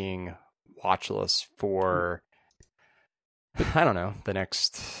just being watchless for, I don't know, the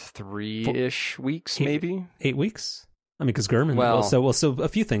next 3-ish weeks, maybe 8 weeks. I mean, because Gurman. So a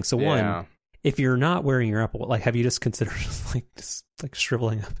few things. So one, if you're not wearing your Apple, like, have you just considered just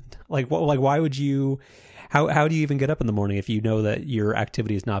shriveling up? Why would you? How do you even get up in the morning if you know that your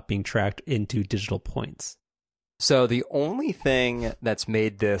activity is not being tracked into digital points? So the only thing that's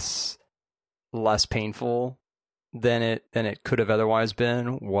made this less painful than it could have otherwise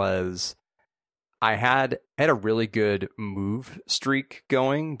been was I had a really good move streak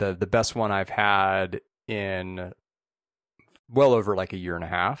going, the best one I've had in well over like a year and a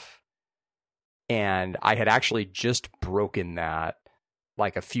half. And I had actually just broken that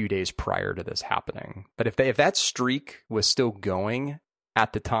like a few days prior to this happening. But if that streak was still going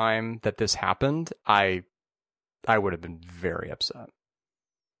at the time that this happened, I would have been very upset.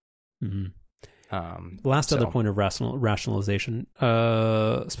 Mm-hmm. Last other point of rationalization.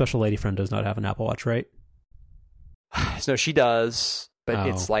 Special lady friend does not have an Apple Watch, right? No, she does, but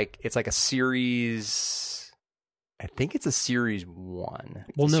it's like a series. I think it's a Series 1.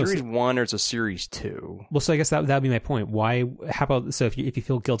 Series 1 or it's a Series 2. Well, so I guess that would be my point. Why? How about, so if you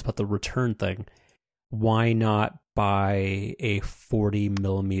feel guilt about the return thing, why not buy a 40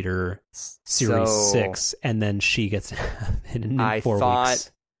 millimeter Series 6 and then she gets in 4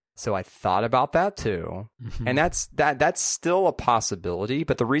 weeks? So I thought about that too. Mm-hmm. And that's still a possibility.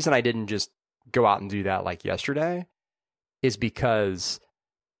 But the reason I didn't just go out and do that like yesterday is because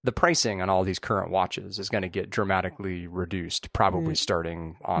the pricing on all these current watches is going to get dramatically reduced, probably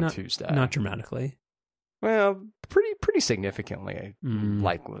starting on Tuesday. Not dramatically. Well, pretty significantly,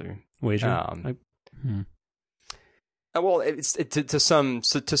 likely. Wager. Well, it's to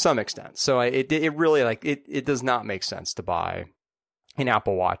some extent. So it really it does not make sense to buy an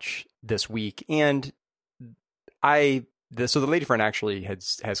Apple Watch this week, and so the lady friend actually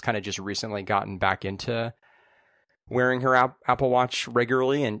has kind of just recently gotten back into wearing her Apple Watch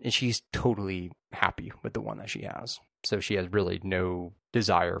regularly, and she's totally happy with the one that she has. So she has really no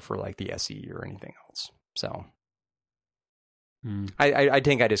desire for like the SE or anything else. So I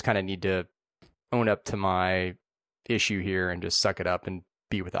think I just kind of need to own up to my issue here and just suck it up and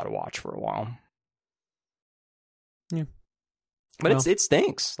be without a watch for a while. Yeah. But it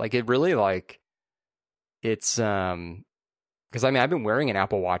stinks. Like it really it's because I mean I've been wearing an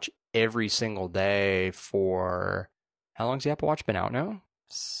Apple Watch every single day for how long's the Apple Watch been out now?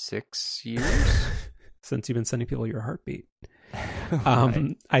 6 years? Since you've been sending people your heartbeat.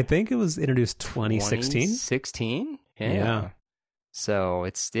 Right. I think it was introduced 2016. 2016? Yeah. So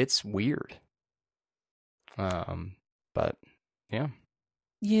it's weird. But yeah.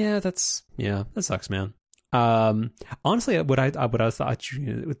 Yeah, that sucks, man. Honestly, what I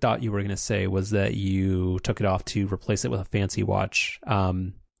thought you were going to say was that you took it off to replace it with a fancy watch,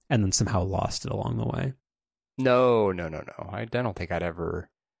 and then somehow lost it along the way. No. I don't think I would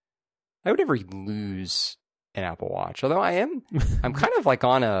ever lose an Apple Watch. Although I'm kind of like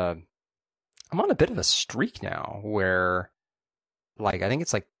I'm on a bit of a streak now where like I think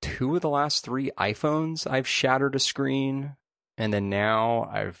it's like 2 of the last 3 iPhones I've shattered a screen, and then now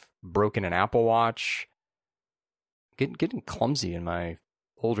I've broken an Apple Watch. Getting clumsy in my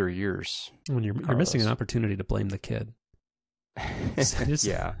older years. When you're missing an opportunity to blame the kid.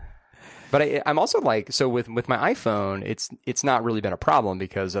 Yeah. But I'm also like, so with my iPhone, it's not really been a problem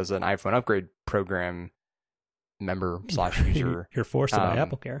because as an iPhone upgrade program member / user, you're forced to buy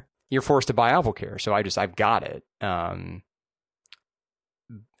AppleCare. You're forced to buy AppleCare, so I've got it. And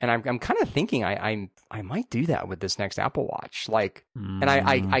I'm kind of thinking I might do that with this next Apple Watch. Like, and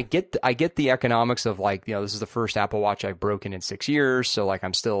I get the economics of like, you know, this is the first Apple Watch I've broken in 6 years, so like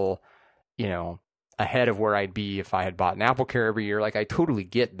I'm still, you know, ahead of where I'd be if I had bought an AppleCare every year. Like I totally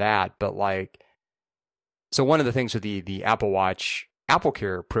get that, but like, so one of the things with the Apple Watch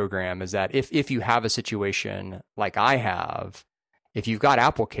AppleCare program is that if you have a situation like I have, if you've got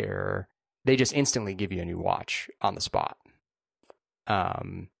AppleCare, they just instantly give you a new watch on the spot.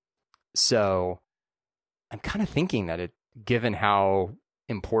 So I'm kind of thinking that given how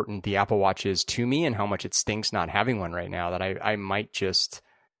important the Apple Watch is to me and how much it stinks not having one right now, that I might just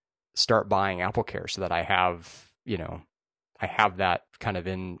start buying AppleCare so that I have that kind of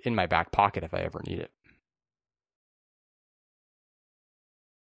in my back pocket if I ever need it.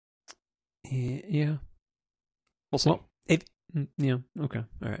 Yeah. We'll see. Well, okay.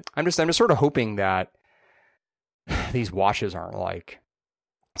 All right. I'm just sort of hoping that these watches aren't like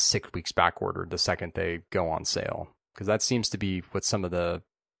 6 weeks back ordered the second they go on sale, because that seems to be what some of the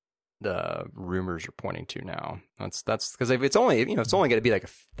rumors are pointing to now. That's because if it's only going to be like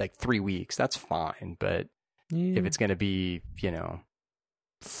 3 weeks, that's fine. But if it's going to be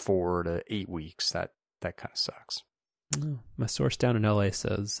 4 to 8 weeks, that kind of sucks. Oh, my source down in LA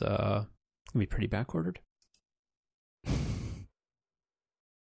says it's gonna be pretty back ordered.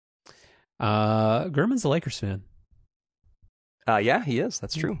 Gurman's a Lakers fan. Yeah, he is.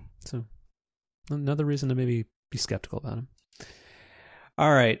 That's true. So another reason to maybe be skeptical about him.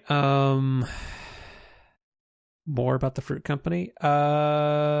 All right. More about the fruit company.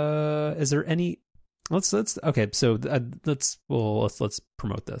 Is there any? Let's okay. So let's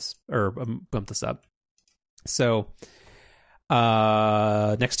promote this or bump this up. So,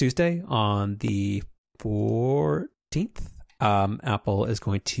 next Tuesday on the 14th, Apple is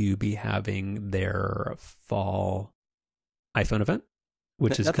going to be having their fall iPhone event,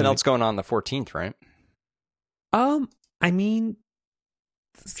 which is nothing else going on the 14th, right? I mean,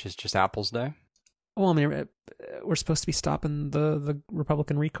 which is just Apple's Day. Well, I mean, we're supposed to be stopping the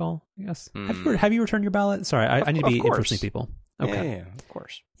Republican recall. Yes. Have you returned your ballot? Sorry, I need to be influencing people. Okay. Yeah, of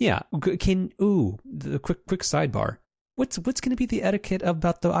course. Yeah. The quick sidebar. What's going to be the etiquette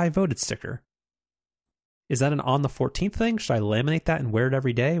about the I voted sticker? Is that an on the 14th thing? Should I laminate that and wear it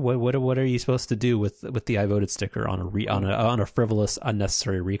every day? What are you supposed to do with the I voted sticker on a frivolous,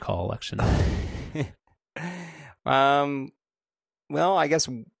 unnecessary recall election? Well, I guess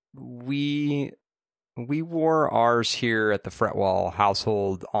we wore ours here at the Fretwell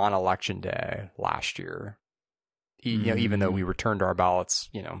household on election day last year. Even though we returned our ballots,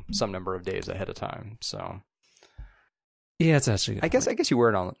 some number of days ahead of time. So, yeah, it's actually. I guess you wear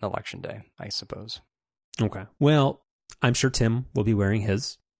it on election day, I suppose. Okay. Well, I'm sure Tim will be wearing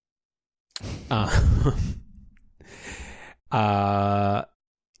his. And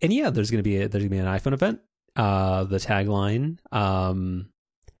yeah, there's gonna be an iPhone event. The tagline,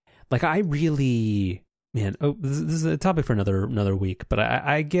 Man, this is a topic for another week. But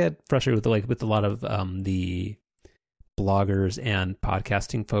I get frustrated with a lot of the bloggers and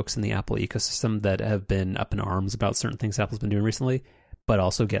podcasting folks in the Apple ecosystem that have been up in arms about certain things Apple's been doing recently, but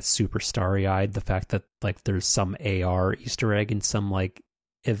also get super starry-eyed the fact that like there's some AR Easter egg in some like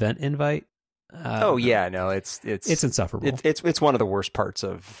event invite. It's insufferable. It's one of the worst parts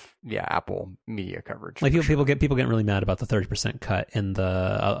of Apple media coverage. Like people getting really mad about the 30% cut and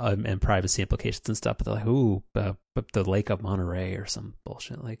the and privacy implications and stuff, but they're like, ooh, but the Lake of Monterey or some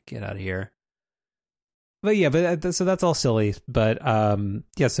bullshit. Like, get out of here. But yeah, so that's all silly. But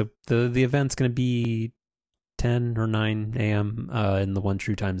so the event's going to be 10 or 9 a.m. In the one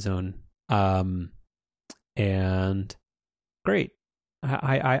true time zone, and great.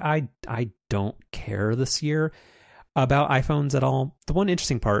 I don't care this year about iPhones at all. The one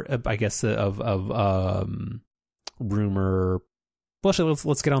interesting part, I guess, of rumor. Well, actually,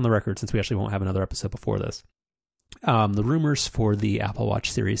 let's get on the record since we actually won't have another episode before this. The rumors for the Apple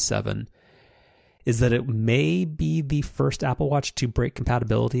Watch Series 7 is that it may be the first Apple Watch to break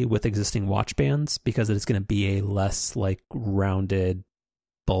compatibility with existing watch bands because it is going to be a less like rounded,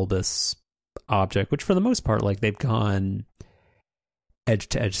 bulbous object, which for the most part, like they've gone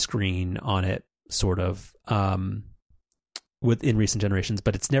edge-to-edge screen on it, sort of, within recent generations,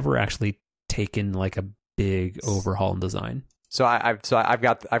 but it's never actually taken like a big overhaul in design. So I've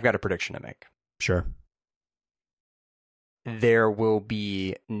got a prediction to make. Sure. There will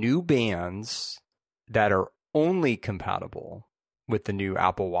be new bands that are only compatible with the new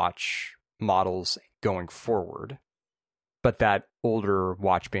Apple Watch models going forward, but that older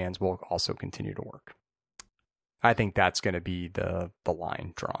watch bands will also continue to work. I think that's going to be the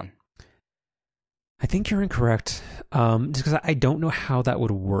line drawn. I think you're incorrect, just because I don't know how that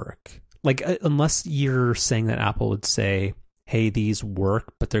would work. Like, unless you're saying that Apple would say, hey, these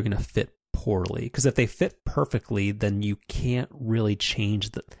work, but they're going to fit poorly. Because if they fit perfectly, then you can't really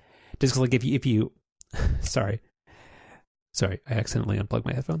change the... Just like if you sorry, I accidentally unplugged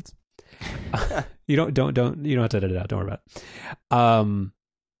my headphones. You don't have to edit it out. Don't worry about it.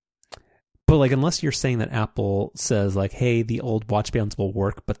 But like, unless you're saying that Apple says like, hey, the old watch bands will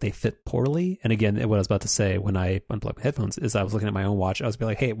work, but they fit poorly. And again, what I was about to say when I unplugged my headphones is I was looking at my own watch. I was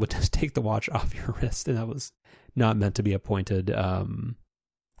like, hey, it would just take the watch off your wrist. And that was not meant to be a pointed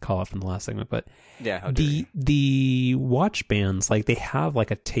call out from the last segment. But yeah, the watch bands, like they have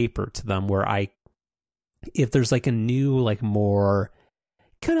like a taper to them where if there's like a new, like more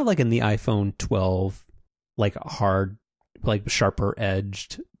kind of like in the iPhone 12, like hard, like sharper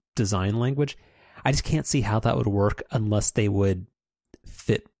edged design language, I just can't see how that would work unless they would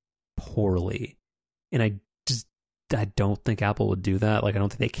fit poorly. And I don't think Apple would do that. Like, I don't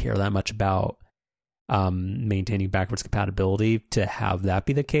think they care that much about maintaining backwards compatibility to have that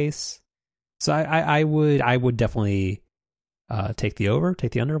be the case. So I would definitely take the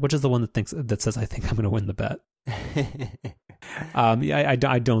under, which is the one that says I think I'm going to win the bet.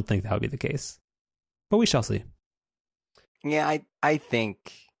 I don't think that would be the case, but we shall see. Yeah, I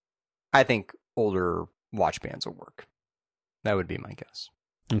think older watch bands will work. That would be my guess.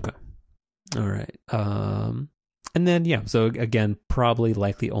 Okay. All right. And then, so again, probably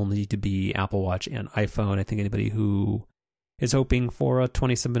likely only to be Apple Watch and iPhone. I think anybody who is hoping for a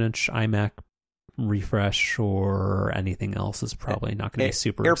 27-inch iMac refresh or anything else is probably not going to be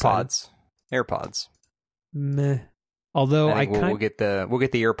super AirPods. excited. AirPods. Meh. Although we'll get the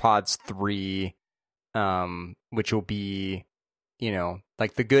AirPods 3, which will be,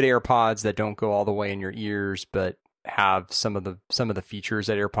 like the good AirPods that don't go all the way in your ears, but have some of the features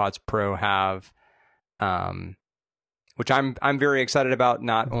that AirPods Pro have, which I'm very excited about,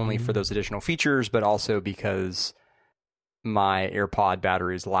 not only for those additional features, but also because my AirPod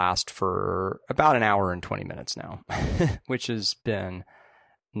batteries last for about an hour and 20 minutes now, which has been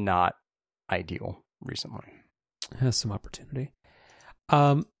not ideal recently. Has some opportunity.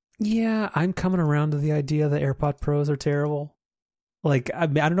 Yeah, I'm coming around to the idea that AirPod Pros are terrible. Like, I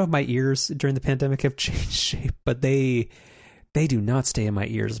don't know if my ears during the pandemic have changed shape, but they do not stay in my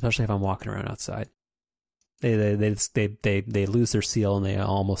ears, especially if I'm walking around outside. They lose their seal and they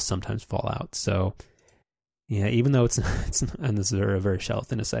almost sometimes fall out. So, yeah, even though it's and this is a very shallow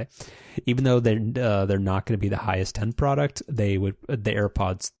thing to say, even though they're not going to be the highest end product, the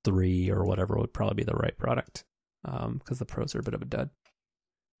AirPods 3 or whatever would probably be the right product, because the Pros are a bit of a dud.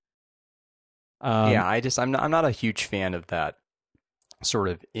 I'm not a huge fan of that sort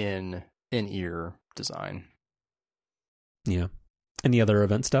of in ear design. Yeah. Any other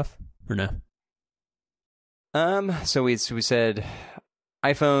event stuff or no? So we said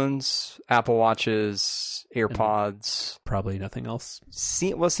iPhones, Apple Watches, AirPods. Probably nothing else.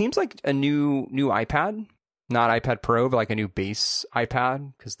 It seems like a new iPad, not iPad Pro, but like a new base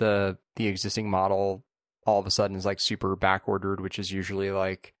iPad, because the existing model all of a sudden is like super back ordered, which is usually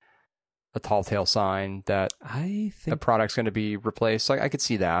like a tall tale sign that I the think product's going to be replaced. Like I could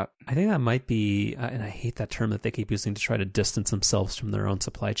see that. I think that might be, and I hate that term that they keep using to try to distance themselves from their own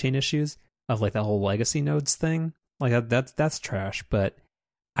supply chain issues of like that whole legacy nodes thing. Like that's trash, but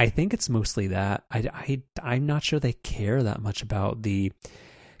I think it's mostly that. I'm not sure they care that much about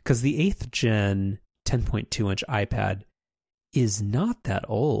because the 8th gen 10.2 inch iPad is not that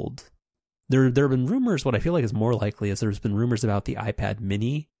old. There have been rumors. What I feel like is more likely is there's been rumors about the iPad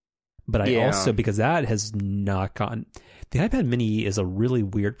Mini, but I also, because that has not gotten, the iPad Mini is a really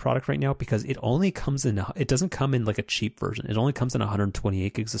weird product right now because it only comes in, it doesn't come in like a cheap version. It only comes in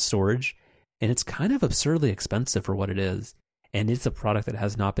 128 gigs of storage, and it's kind of absurdly expensive for what it is. And it's a product that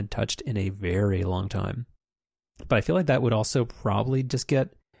has not been touched in a very long time. But I feel like that would also probably just get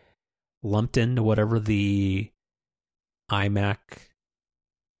lumped into whatever the iMac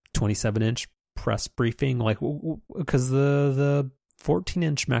 27-inch press briefing, like, because the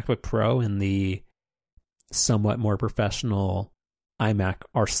 14-inch MacBook Pro and the somewhat more professional iMac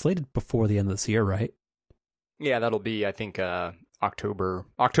are slated before the end of this year, right? Yeah, that'll be, I think, October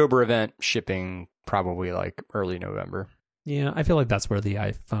event, shipping probably like early November. Yeah, I feel like that's where the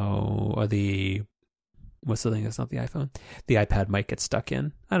iPhone or what's the thing that's not the iPhone? The iPad might get stuck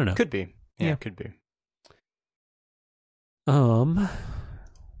in. I don't know. Could be. Yeah, could be.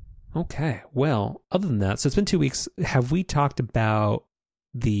 Okay. Well, other than that, so it's been 2 weeks. Have we talked about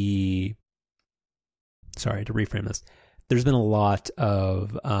sorry to reframe this. There's been a lot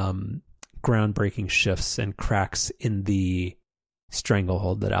of groundbreaking shifts and cracks in the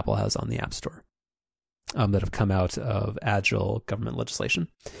stranglehold that Apple has on the App Store. That have come out of agile government legislation.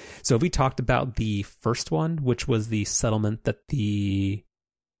 So we talked about the first one, which was the settlement that there's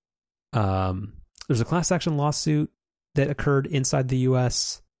a class action lawsuit that occurred inside the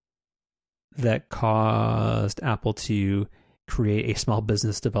US that caused Apple to create a small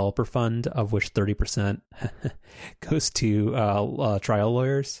business developer fund, of which 30% goes to trial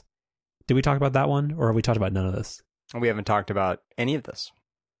lawyers. Did we talk about that one, or have we talked about none of this? We haven't talked about any of this.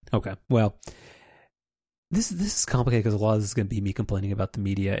 Okay, well, This is complicated because a lot of this is going to be me complaining about the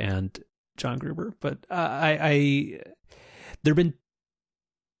media and John Gruber, but there have been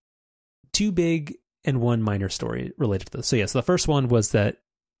two big and one minor story related to this. So yes, the first one was that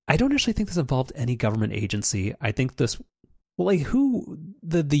I don't actually think this involved any government agency. I think this, well, like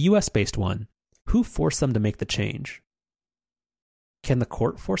the US based one, who forced them to make the change? Can the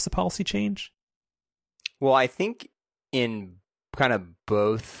court force a policy change? Well, I think in kind of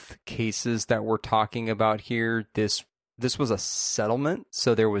both cases that we're talking about here, this was a settlement,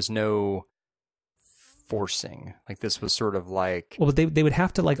 so there was no forcing. Like this was sort of like, well, but they would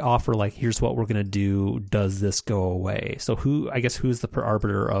have to like offer like, here's what we're gonna do. Does this go away? So who's the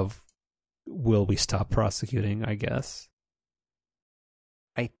arbiter of will we stop prosecuting? I guess.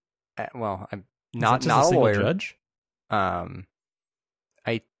 I'm not a lawyer. Judge.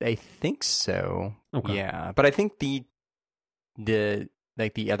 I think so. Okay. Yeah, but I think the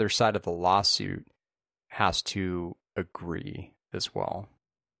other side of the lawsuit has to agree as well.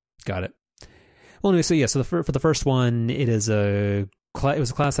 Got it. Well, anyway, so yeah, so for the first one, it was a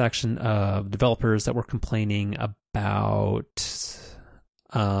class action of developers that were complaining about.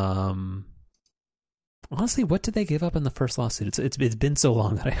 Honestly, what did they give up in the first lawsuit? It's been so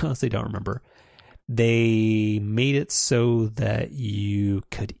long that I honestly don't remember. They made it so that you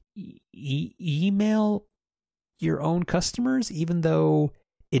could email your own customers, even though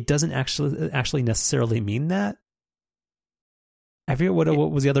it doesn't actually necessarily mean that. I forget what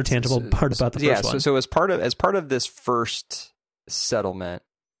was the other tangible part about the first one. So as part of this first settlement,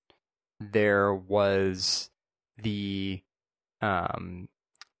 there was there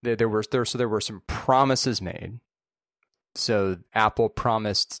were some promises made. So Apple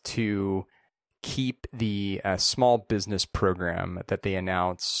promised to keep the small business program that they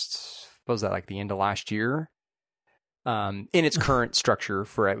announced. What was that, like the end of last year? In its current structure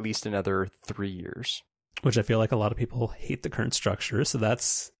for at least another 3 years. Which I feel like a lot of people hate the current structure, so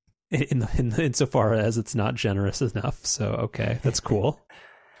that's insofar as it's not generous enough. So okay, that's cool.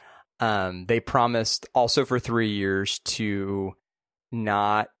 They promised also for 3 years to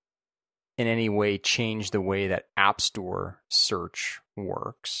not in any way change the way that App Store search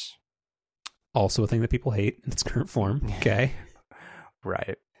works. Also a thing that people hate in its current form. Okay.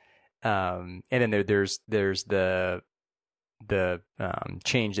 Right. And then there's the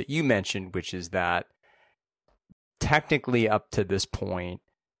change that you mentioned, which is that technically up to this point,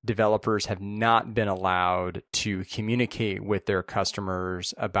 developers have not been allowed to communicate with their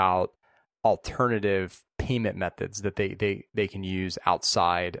customers about alternative payment methods that they can use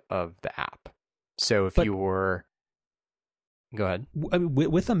outside of the app. So if you were... Go ahead.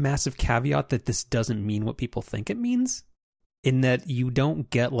 With a massive caveat that this doesn't mean what people think it means, in that you don't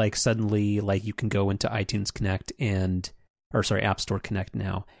get like suddenly like you can go into iTunes Connect App Store Connect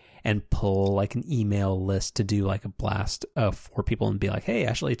now and pull like an email list to do like a blast for people and be like, hey,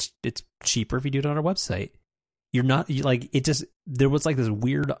 actually it's cheaper if you do it on our website. You're not there was like this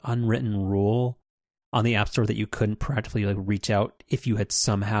weird unwritten rule on the App Store that you couldn't practically like reach out if you had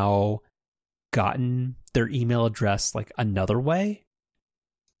somehow gotten their email address like another way.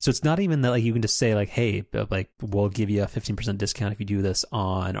 So it's not even that like you can just say like, hey, like we'll give you a 15% discount if you do this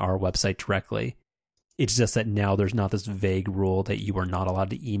on our website directly. It's just that now there's not this vague rule that you are not allowed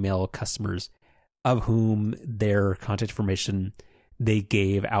to email customers of whom their contact information they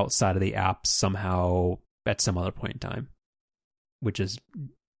gave outside of the app somehow at some other point in time, which is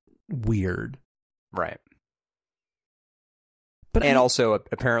weird. Right. But also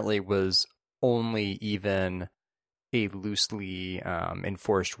apparently was only even a loosely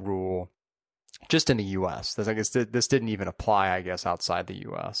enforced rule just in the U.S. I guess this didn't even apply, I guess, outside the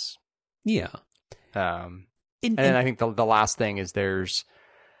U.S. Yeah. And then I think the last thing is there's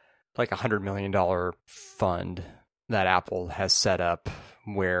like $100 million fund that Apple has set up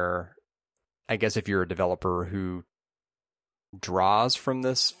where I guess if you're a developer who draws from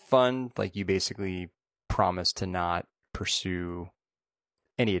this fund, like you basically promise to not pursue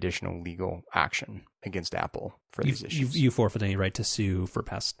any additional legal action against Apple for these issues. You forfeit any right to sue for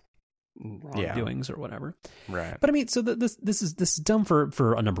past wrongdoings or whatever. Right. But I mean, so this is dumb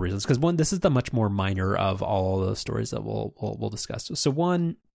for a number of reasons. Because one, this is the much more minor of all the stories that we'll discuss. So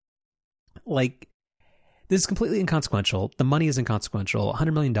one, like, this is completely inconsequential. The money is inconsequential.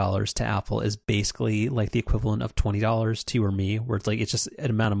 $100 million to Apple is basically like the equivalent of $20 to you or me, where it's like it's just an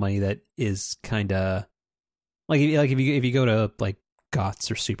amount of money that is kind of like if you go to like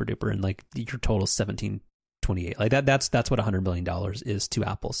Gots or Super Duper and like your total is $17.28, like that's what $100 million is to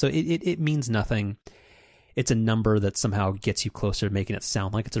Apple. So it means nothing. It's a number that somehow gets you closer to making it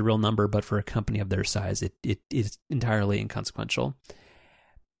sound like it's a real number, but for a company of their size, it is entirely inconsequential.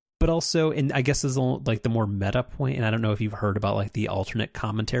 But also, and I guess is like the more meta point, and I don't know if you've heard about like the alternate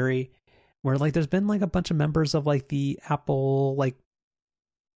commentary, where like there's been like a bunch of members of like the Apple like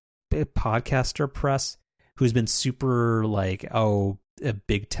podcaster press who's been super like, oh,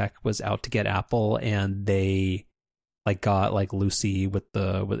 big tech was out to get Apple, and they like got like Lucy with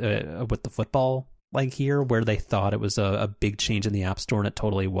the football like here, where they thought it was a big change in the App Store and it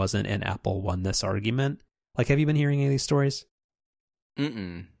totally wasn't, and Apple won this argument. Like, have you been hearing any of these stories?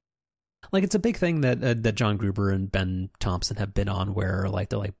 Mm-mm. Like, it's a big thing that John Gruber and Ben Thompson have been on, where like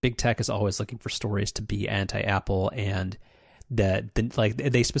they're like, big tech is always looking for stories to be anti-Apple, and that like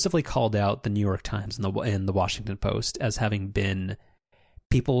they specifically called out the New York Times and the Washington Post as having been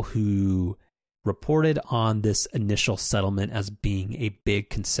people who reported on this initial settlement as being a big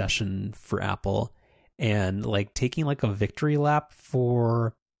concession for Apple, and like taking like a victory lap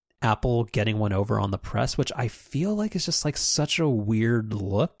for Apple getting one over on the press, which I feel like is just like such a weird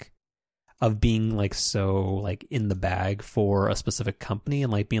look of being like so like in the bag for a specific company,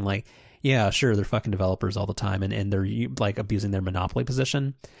 and like being like, yeah, sure, they're fucking developers all the time, and they're like abusing their monopoly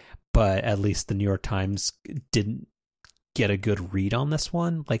position, but at least the New York Times didn't get a good read on this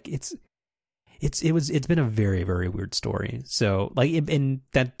one. Like it's been a very, very weird story. So like, and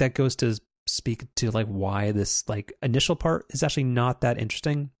that goes to speak to like why this like initial part is actually not that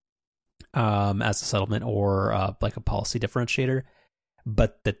interesting as a settlement or like a policy differentiator,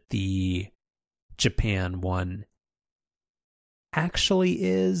 but that the Japan one actually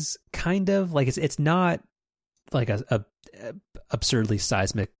is kind of like, it's not like a absurdly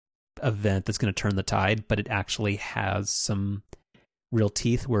seismic event that's going to turn the tide, but it actually has some real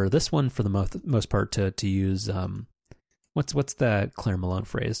teeth, where this one for the most part to use what's the Claire Malone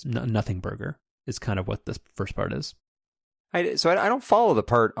phrase, nothing burger, is kind of what this first part is. I don't follow the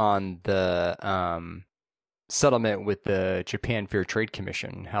part on the settlement with the Japan Fair Trade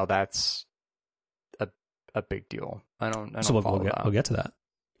Commission, how that's a big deal. I don't so follow that. We'll get to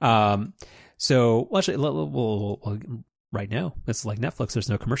that. So actually, we'll right now, it's like Netflix, there's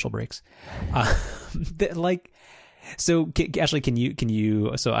no commercial breaks. Like, so Ashley, can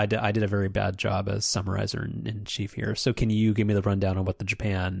you, so I did a very bad job as summarizer in chief here. So can you give me the rundown on what the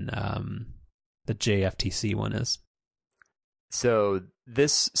Japan, the JFTC one is? So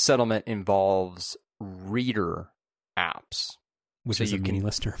this settlement involves reader apps. Which is a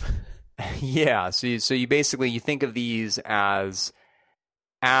meaningless term. Yeah, so you basically you think of these as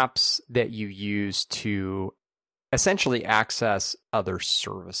apps that you use to essentially access other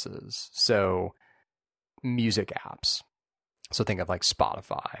services. So music apps. So think of like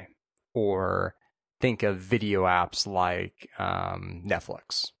Spotify, or think of video apps like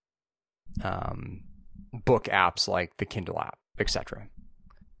Netflix, book apps like the Kindle app, etc.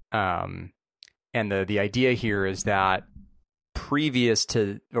 And the idea here is that previous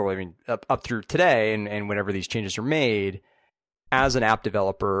to, or I mean, up through today, and whenever these changes are made, as an app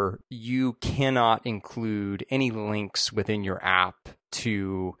developer, you cannot include any links within your app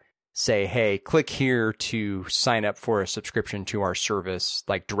to say, hey, click here to sign up for a subscription to our service,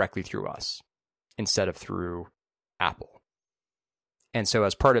 like directly through us instead of through Apple. And so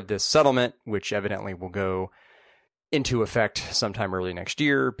as part of this settlement, which evidently will go into effect sometime early next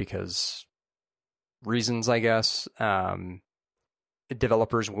year because reasons, I guess,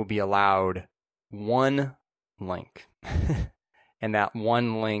 developers will be allowed one link. And that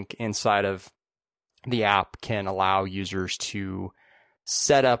one link inside of the app can allow users to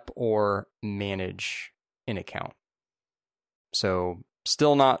set up or manage an account. So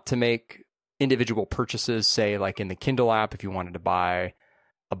still not to make individual purchases, say like in the Kindle app, if you wanted to buy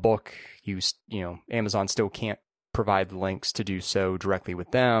a book, you know, Amazon still can't provide links to do so directly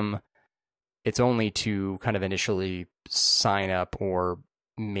with them. It's only to kind of initially sign up or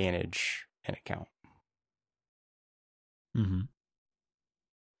manage an account. Mm-hmm.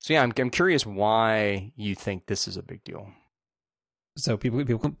 So yeah, I'm curious why you think this is a big deal. So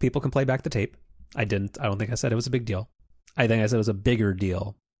people can play back the tape. I don't think I said it was a big deal. I think I said it was a bigger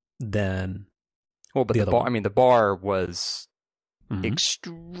deal than. Well, but the bar, I mean, the bar was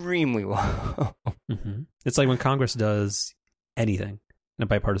extremely low. Mm-hmm. It's like when Congress does anything in a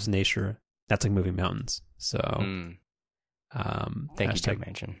bipartisan nature, that's like moving mountains. So, thank you, Doug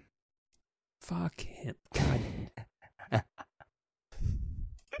Manchin. Fuck him. God.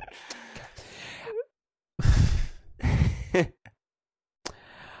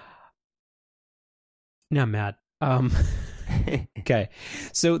 Now I'm mad. Okay.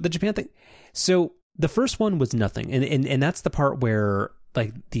 So the Japan thing. So the first one was nothing. And that's the part where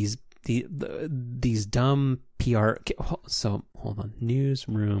like these dumb PR. So hold on.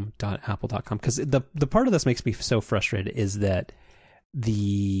 Newsroom.apple.com. Because the part of this makes me so frustrated is that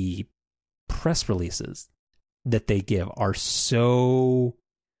the press releases that they give are so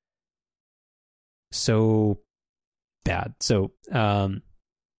bad. So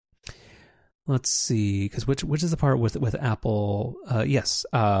let's see, because which is the part with Apple? Yes.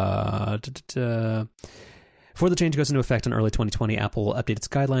 Before the change goes into effect in early 2020, Apple will update its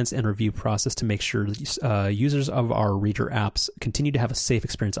guidelines and review process to make sure users of our Reader apps continue to have a safe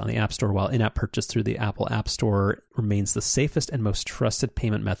experience on the App Store, while in-app purchase through the Apple App Store remains the safest and most trusted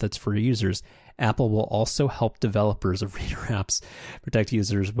payment methods for users. Apple will also help developers of Reader apps protect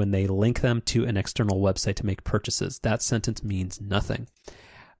users when they link them to an external website to make purchases. That sentence means nothing.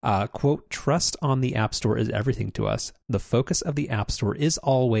 Quote, trust on the App Store is everything to us. The focus of the App Store is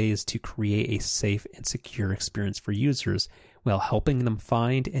always to create a safe and secure experience for users while helping them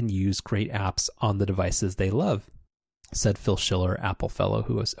find and use great apps on the devices they love, said Phil Schiller, Apple fellow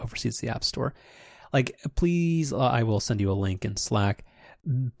who oversees the App Store. Like, please, I will send you a link in Slack.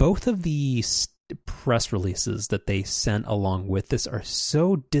 Both of the press releases that they sent along with this are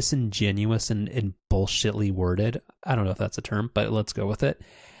so disingenuous and bullshitly worded. I don't know if that's a term, but let's go with it.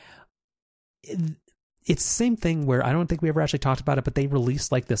 It's the same thing where I don't think we ever actually talked about it, but they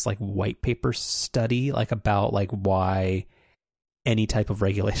released like this like white paper study like about like why any type of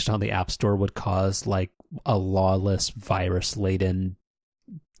regulation on the App Store would cause like a lawless virus laden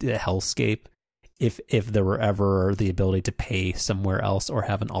hellscape if there were ever the ability to pay somewhere else or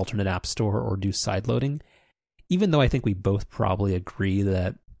have an alternate app store or do side loading. Even though I think we both probably agree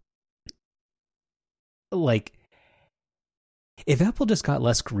that like if Apple just got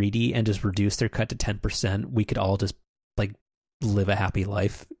less greedy and just reduced their cut to 10%, we could all just like live a happy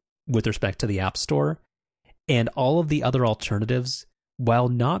life with respect to the App Store. And all of the other alternatives, while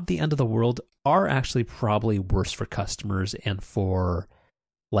not the end of the world, are actually probably worse for customers and for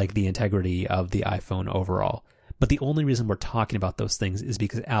like the integrity of the iPhone overall. But the only reason we're talking about those things is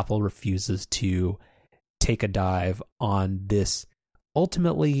because Apple refuses to take a dive on this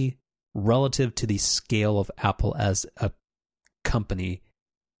ultimately, relative to the scale of Apple as a company,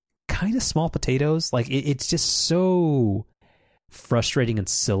 kind of small potatoes. Like it's just so frustrating and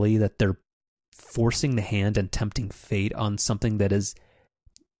silly that they're forcing the hand and tempting fate on something that is,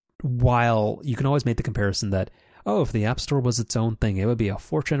 while you can always make the comparison that, oh, if the App Store was its own thing, it would be a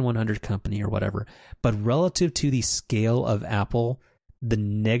Fortune 100 company or whatever. But relative to the scale of Apple, the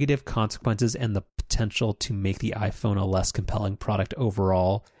negative consequences and the potential to make the iPhone a less compelling product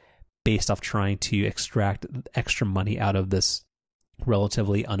overall based off trying to extract extra money out of this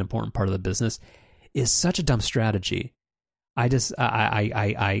relatively unimportant part of the business is such a dumb strategy. I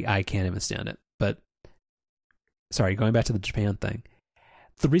can't even stand it. But sorry, going back to the Japan thing,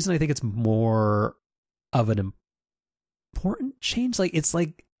 the reason I think it's more of an important change, it's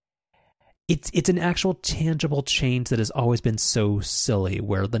an actual tangible change that has always been so silly,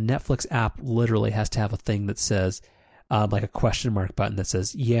 where the Netflix app literally has to have a thing that says, like a question mark button that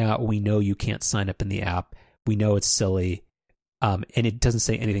says, yeah, we know you can't sign up in the app. We know it's silly. And it doesn't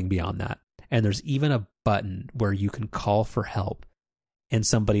say anything beyond that. And there's even a button where you can call for help, and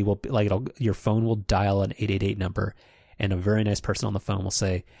somebody will, your phone will dial an 888 number, and a very nice person on the phone will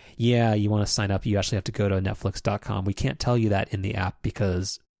say, yeah, you want to sign up, you actually have to go to netflix.com. We can't tell you that in the app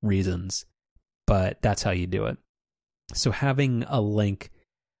because reasons, but that's how you do it. So having a link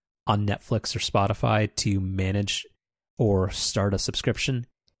on Netflix or Spotify to manage or start a subscription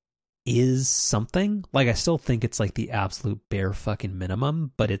is something. I still think it's like the absolute bare fucking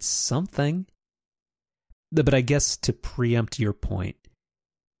minimum, but it's something. But I guess to preempt your point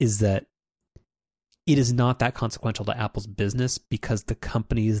is that it is not that consequential to Apple's business, because the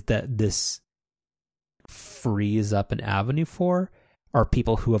companies that this frees up an avenue for are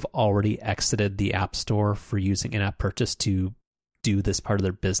people who have already exited the App Store for using in-app purchase to do this part of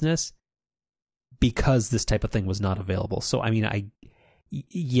their business, because this type of thing was not available. So, I mean,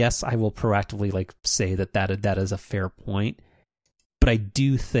 yes, I will proactively say that is a fair point, but I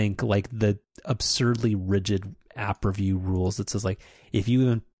do think the absurdly rigid app review rules that says if you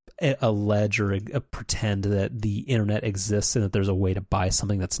even allege or pretend that the internet exists and that there's a way to buy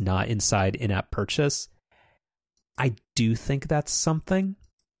something that's not inside in-app purchase, I do think that's something.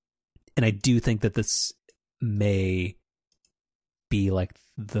 And I do think that this may be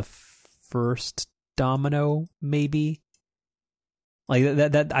the first domino, maybe.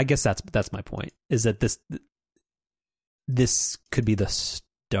 That I guess that's my point, is that this could be the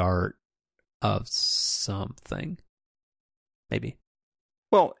start of something, maybe.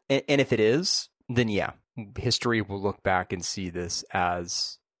 Well, and if it is, then yeah, history will look back and see this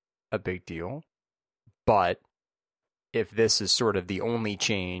as a big deal. But if this is sort of the only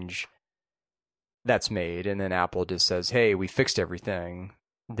change that's made, and then Apple just says, hey, we fixed everything,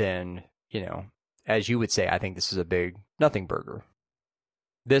 then, as you would say, I think this is a big nothing burger.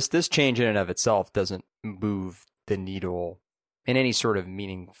 This change in and of itself doesn't move the needle in any sort of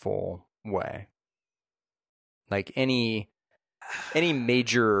meaningful way. Any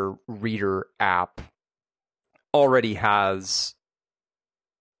major reader app already has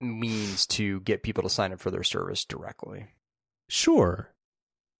means to get people to sign up for their service directly. Sure.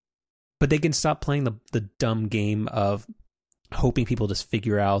 But they can stop playing the dumb game of hoping people just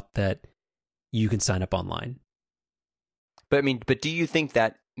figure out that you can sign up online. But do you think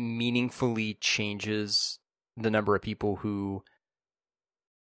that meaningfully changes the number of people who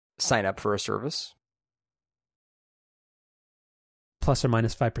sign up for a service? Plus or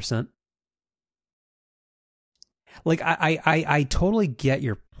minus 5%. I totally get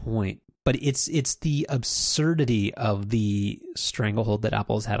your point, but it's the absurdity of the stranglehold that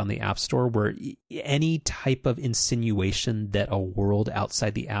Apple's had on the App Store, where any type of insinuation that a world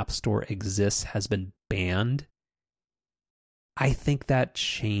outside the App Store exists has been banned. I think that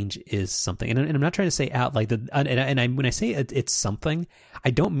change is something, and I'm not trying to say out when I say it's something,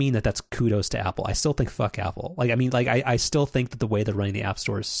 I don't mean that that's kudos to Apple. I still think fuck Apple. I still think that the way they're running the App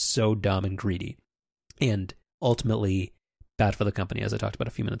Store is so dumb and greedy, and ultimately bad for the company, as I talked about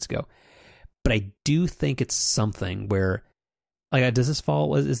a few minutes ago. But I do think it's something where, does this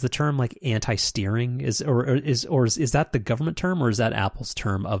fall? Is the term anti-steering? Is that the government term, or is that Apple's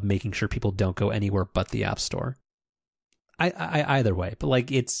term of making sure people don't go anywhere but the App Store? I either way,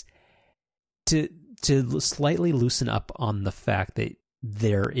 but it's to slightly loosen up on the fact that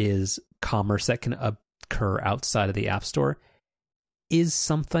there is commerce that can occur outside of the App Store is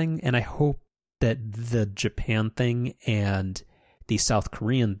something, and I hope that the Japan thing and the South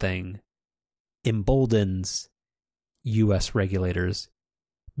Korean thing emboldens U.S. regulators,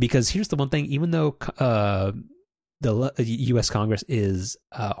 because here's the one thing: even though the U.S. Congress is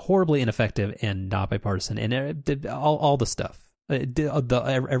horribly ineffective and not bipartisan, and all the stuff,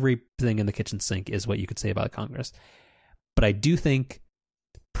 everything in the kitchen sink is what you could say about Congress. But I do think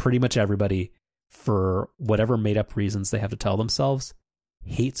pretty much everybody, for whatever made-up reasons they have to tell themselves,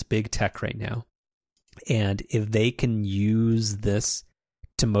 hates big tech right now. And if they can use this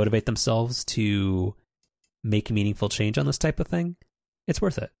to motivate themselves to make meaningful change on this type of thing, it's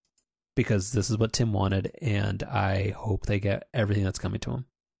worth it. because this is what Tim wanted, and I hope they get everything that's coming to him.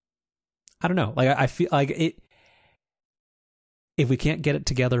 I don't know. Like, I feel like it. If we can't get it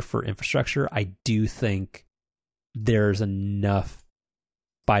together for infrastructure, I do think there's enough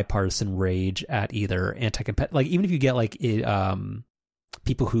bipartisan rage at either anti-competitive, like even if you get like it,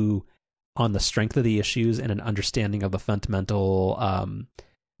 people who, on the strength of the issues and an understanding of the fundamental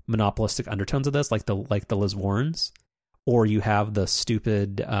monopolistic undertones of this, like the Liz Warrens, or you have the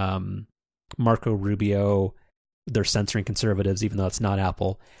stupid Marco Rubio, they're censoring conservatives even though it's not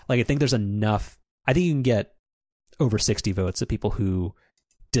Apple. Like, I think there's enough. I think you can get over 60 votes of people who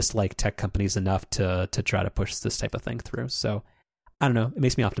dislike tech companies enough to try to push this type of thing through. So I don't know. It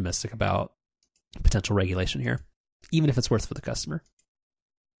makes me optimistic about potential regulation here, even if it's worth for the customer.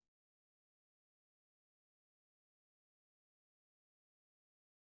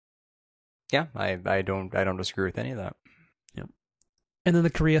 Yeah, I don't disagree with any of that. Yeah. And then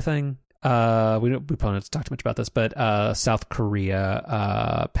the Korea thing, we probably don't have to talk too much about this, but South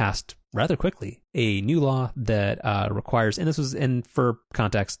Korea passed rather quickly a new law that requires, and for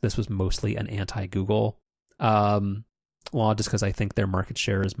context, this was mostly an anti-Google law, just because I think their market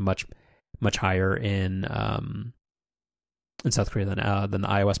share is much higher in South Korea than the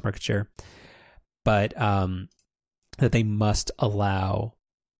iOS market share, but that they must allow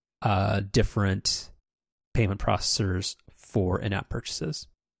different payment processors for in-app purchases,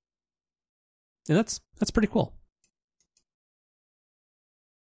 and that's pretty cool.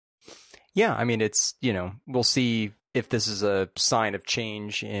 Yeah, I mean, it's, we'll see if this is a sign of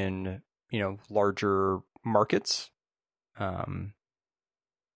change in, larger markets. And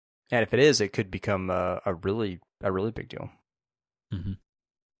if it is, it could become a really big deal. Mm-hmm.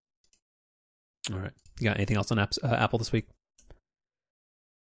 All right. You got anything else on Apple this week?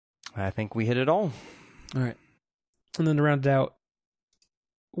 I think we hit it all. All right. And then to round it out,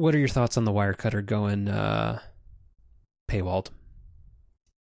 what are your thoughts on the Wirecutter going paywalled?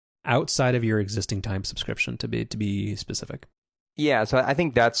 Outside of your existing Time subscription, to be specific. Yeah, so I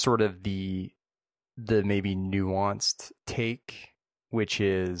think that's sort of the maybe nuanced take, which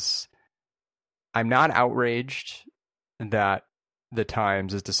is, I'm not outraged that the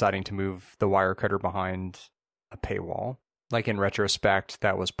Times is deciding to move the Wirecutter behind a paywall. Like, in retrospect,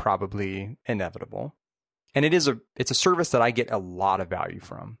 that was probably inevitable. And it's a service that I get a lot of value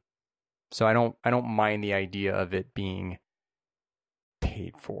from. So I don't mind the idea of it being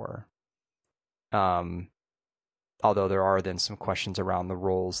paid for. Although there are then some questions around the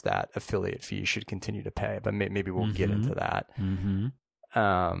roles that affiliate fees should continue to pay, but maybe we'll get into that. Mm-hmm.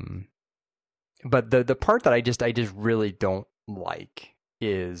 But the part that I just really don't like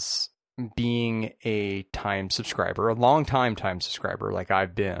is being a Time subscriber, a long-time Time subscriber like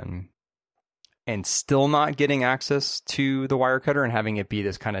I've been, and still not getting access to the Wirecutter and having it be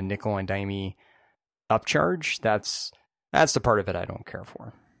this kind of nickel and dimey upcharge. That's the part of it I don't care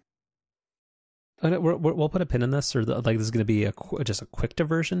for. We'll put a pin in this, or this is going to be just a quick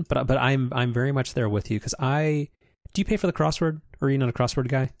diversion. But I'm very much there with you, because do you pay for the crossword, or are you not a crossword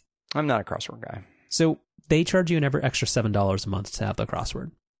guy? I'm not a crossword guy. So they charge you an extra $7 a month to have the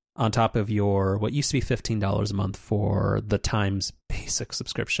crossword, on top of your what used to be $15 a month for the Times basic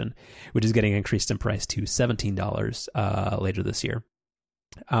subscription, which is getting increased in price to $17 later this year.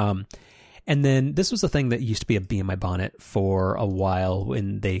 And then this was a thing that used to be a bee in my bonnet for a while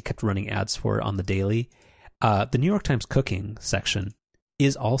when they kept running ads for it on the daily. The New York Times cooking section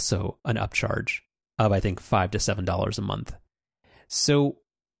is also an upcharge of, I think, $5 to $7 a month. So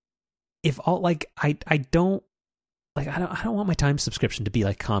if all, like, I don't want my Time subscription to be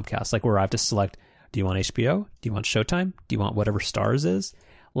like Comcast, like where I have to select, do you want HBO? Do you want Showtime? Do you want whatever Stars is?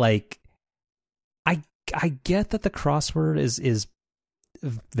 Like, I get that the crossword is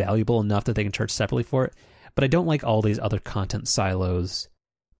valuable enough that they can charge separately for it, but I don't like all these other content silos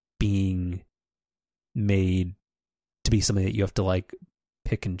being made to be something that you have to like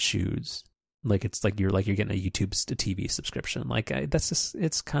pick and choose. Like, it's like you're getting a YouTube TV subscription. Like, that's just,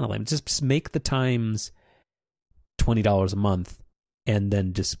 it's kind of lame. Just make the Times $20 a month and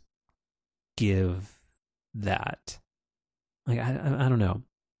then just give that. Like, I don't know.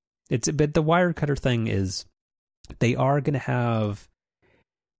 But the Wirecutter thing is, they are going to have,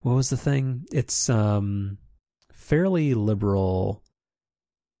 what was the thing? It's fairly liberal.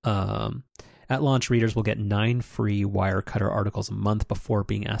 At launch, readers will get 9 free Wirecutter articles a month before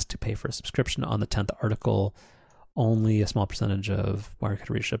being asked to pay for a subscription. On the 10th article, only a small percentage of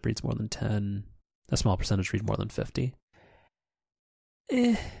Wirecutter readership reads more than 10. A small percentage read more than 50.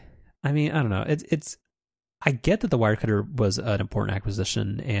 I mean, I don't know. It's. I get that the Wirecutter was an important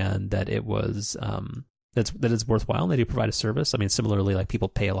acquisition and that it was that is worthwhile, and they do provide a service. I mean, similarly, like people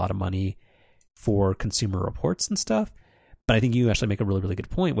pay a lot of money for consumer reports and stuff. But I think you actually make a really, really good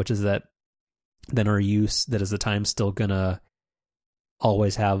point, which is that then are you, that is the Times still gonna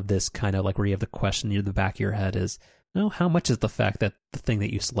always have this kind of like where you have the question near the back of your head is, no, how much is the fact that the thing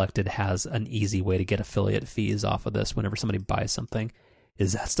that you selected has an easy way to get affiliate fees off of this whenever somebody buys something?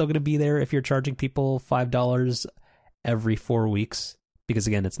 Is that still going to be there if you're charging people $5 every 4 weeks? Because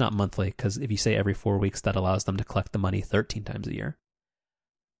again, it's not monthly, because if you say every 4 weeks, that allows them to collect the money 13 times a year.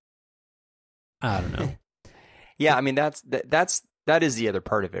 I don't know. Yeah, I mean, that is the other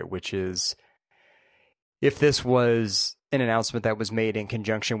part of it, which is if this was an announcement that was made in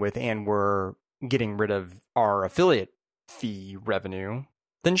conjunction with and we're getting rid of our affiliate fee revenue,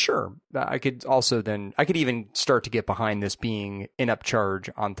 then sure, I could even start to get behind this being an upcharge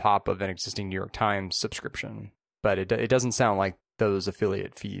on top of an existing New York Times subscription. But it doesn't sound like those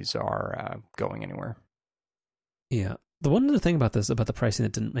affiliate fees are going anywhere. Yeah. The one other thing about this, about the pricing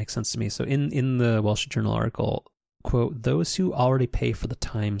that didn't make sense to me. So in the Wall Street Journal article, quote, those who already pay for the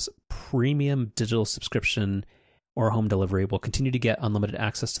Times premium digital subscription or home delivery will continue to get unlimited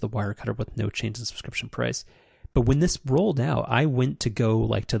access to the Wirecutter with no change in subscription price. But when this rolled out, I went to go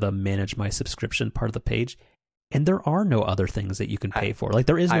like to the manage my subscription part of the page, and there are no other things that you can pay for. Like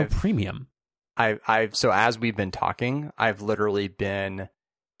there is no premium. So as we've been talking, I've literally been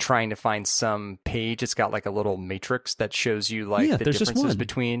trying to find some page. It's got like a little matrix that shows you like the differences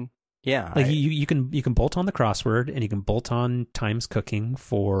between. Yeah. Like you can bolt on the crossword and you can bolt on Times Cooking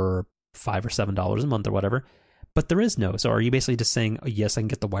for $5 or $7 a month or whatever. But there is no. So are you basically just saying, oh, yes, I can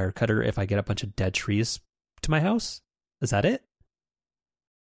get the Wirecutter if I get a bunch of dead trees to my house? Is that it?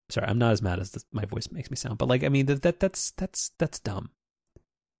 Sorry, I'm not as mad as my voice makes me sound. But like, I mean, that's dumb.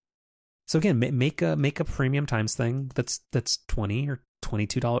 So again, make a premium Times thing that's $20 or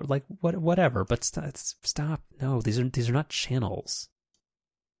 $22, like whatever. But stop. No, these are not channels.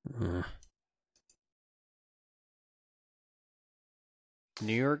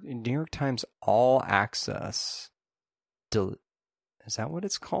 New York Times All Access. Is that what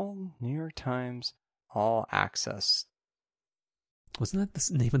it's called? New York Times All Access. Wasn't that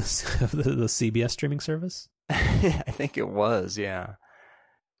the name of the CBS streaming service? I think it was, yeah.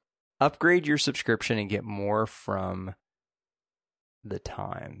 Upgrade your subscription and get more from the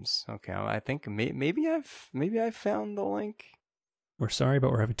Times. Okay, I think maybe I've found the link. We're sorry,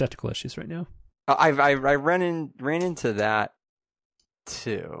 but we're having technical issues right now. I ran into that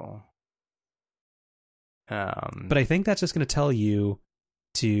too. But I think that's just going to tell you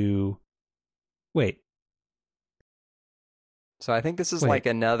to wait. So I think this is like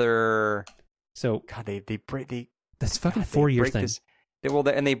another. So God, they break. That's fucking 4 year thing.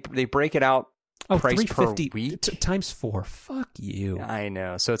 They break it out. Price per week times 4. Fuck you. I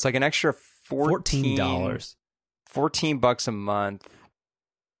know. So it's like an extra $14. $14 a month.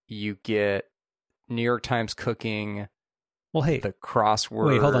 You get New York Times Cooking. Well, hey, the crossword.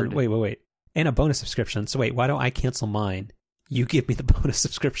 Wait, hold on. Wait. And a bonus subscription. So wait, why don't I cancel mine? You give me the bonus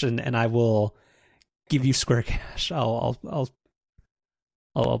subscription, and I will give you Square Cash. I'll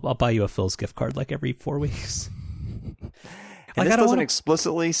buy you a Phil's gift card like every 4 weeks. And this doesn't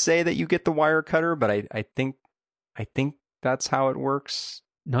explicitly say that you get the Wirecutter, but I think that's how it works.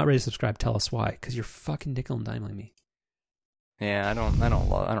 Not ready to subscribe. Tell us why, because you're fucking nickel and diming me. Yeah, I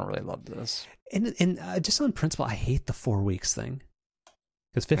don't really love this. And just on principle, I hate the 4 weeks thing,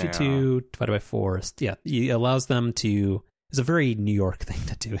 because 52 divided by 4, it allows them to. It's a very New York thing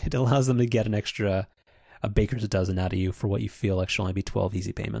to do. It allows them to get a baker's dozen out of you for what you feel like should only be 12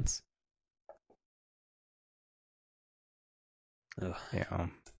 easy payments. Ugh. Yeah.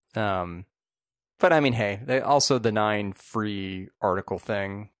 But I mean, hey, also the 9 free article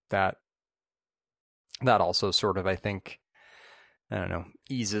thing that also sort of, I think, I don't know,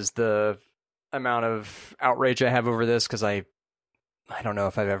 eases the amount of outrage I have over this, because I don't know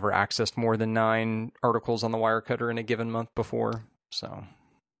if I've ever accessed more than 9 articles on the Wirecutter in a given month before. So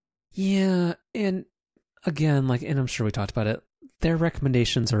yeah, and again, like, and I'm sure we talked about it, their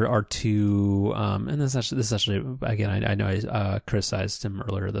recommendations are too, and this is actually again, I know I criticized him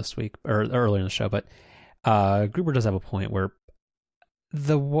earlier this week or earlier in the show, but Gruber does have a point where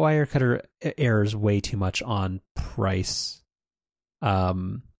the Wirecutter errs way too much on price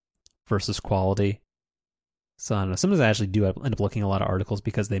versus quality. So I don't know. Sometimes I actually do end up looking at a lot of articles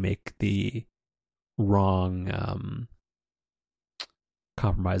because they make the wrong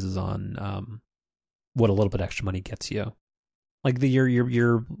compromises on what a little bit extra money gets you. Like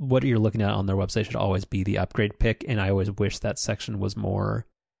your what you're looking at on their website should always be the upgrade pick, and I always wish that section was more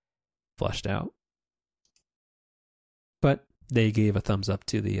fleshed out. But they gave a thumbs up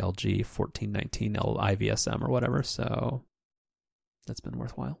to the LG 1419 IVSM or whatever, so that's been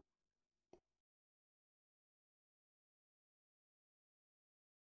worthwhile.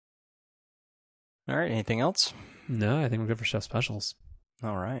 All right. Anything else? No, I think we're good for chef specials.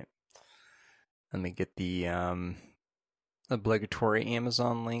 All right. Let me get the obligatory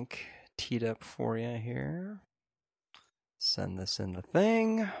Amazon link teed up for you here. Send this in the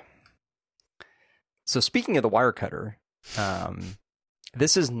thing. So speaking of the Wirecutter,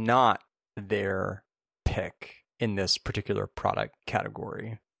 this is not their pick in this particular product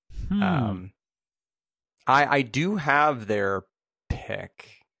category. I do have their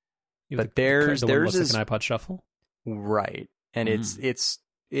pick, but theirs is like an iPod Shuffle, right, and it's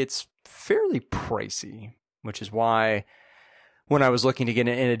fairly pricey, which is why when I was looking to get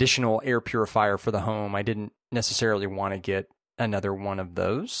an additional air purifier for the home, I didn't necessarily want to get another one of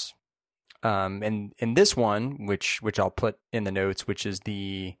those. And this one, which I'll put in the notes, which is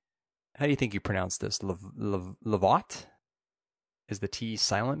the, how do you think you pronounce this? Levoit? Is the T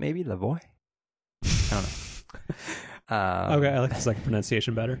silent maybe? Levoit? I don't know. Okay, I like the second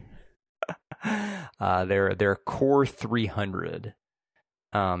pronunciation better. Their Core 300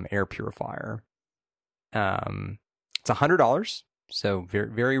 air purifier. It's $100, so very,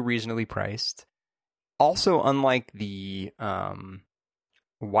 very reasonably priced. Also, unlike the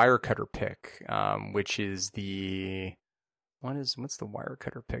Wirecutter pick, which is the what's the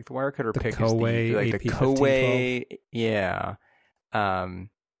Wirecutter pick? The Wirecutter pick Koei is the Koei, yeah,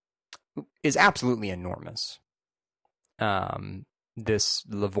 is absolutely enormous. This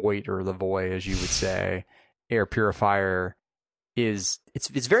Levoit or Levoy, as you would say, air purifier it's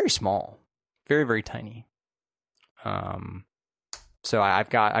very small, very, very tiny. So I've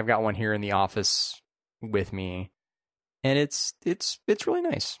got one here in the office with me, and it's really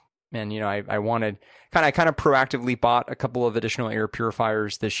nice. And I wanted kind of proactively bought a couple of additional air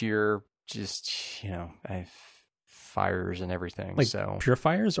purifiers this year. Just I have fires and everything. Like so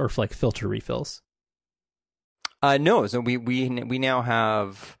purifiers or like filter refills? No. So we now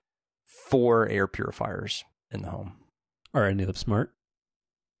have 4 air purifiers in the home. Are any of them smart?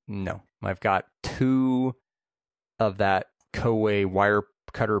 No, I've got 2 of that Koei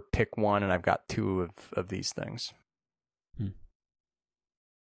Wirecutter pick 1, and I've got 2 of these things.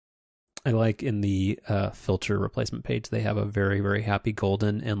 I like in the filter replacement page, they have a very, very happy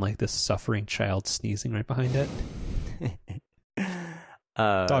golden and like this suffering child sneezing right behind it.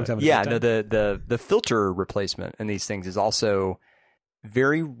 Dogs having a good time. No, the filter replacement in these things is also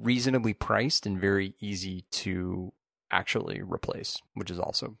very reasonably priced and very easy to actually replace, which is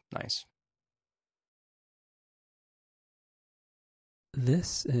also nice.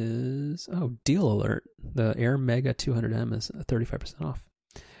 This is deal alert. The Air Mega 200M is 35% off.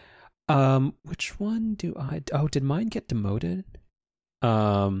 Which one do I? Oh, did mine get demoted?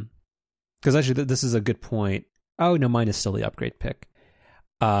 Because actually, this is a good point. Oh no, mine is still the upgrade pick.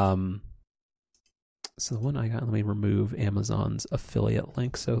 So the one I got, let me remove Amazon's affiliate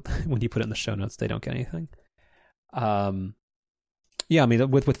link, so when you put it in the show notes, they don't get anything. Yeah, I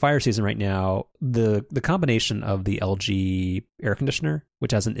mean, with fire season right now, the combination of the LG air conditioner,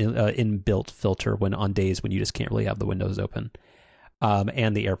 which has an inbuilt filter when on days when you just can't really have the windows open,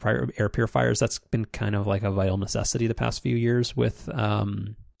 and the air purifiers, that's been kind of like a vital necessity the past few years with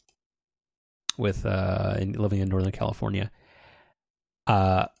living in Northern California.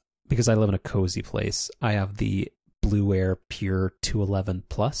 Because I live in a cozy place, I have the Blue Air Pure 211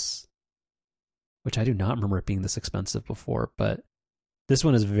 Plus, which I do not remember it being this expensive before, but this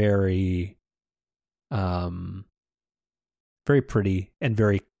one is very, very pretty and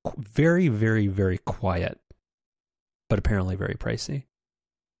very, very, very, very quiet, but apparently very pricey.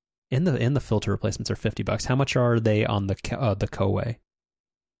 And the filter replacements are $50. How much are they on the Koei?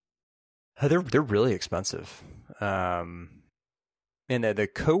 They're really expensive. And the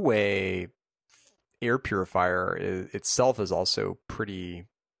Koei air purifier itself is also pretty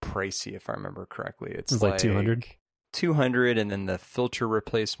pricey, if I remember correctly. It's like 200. 200, and then the filter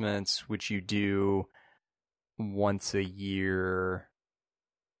replacements, which you do once a year.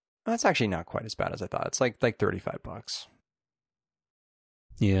 That's actually not quite as bad as I thought. It's like $35.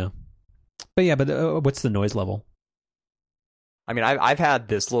 Yeah, but what's the noise level? I mean, I've had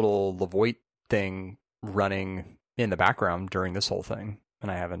this little Levoit thing running in the background during this whole thing,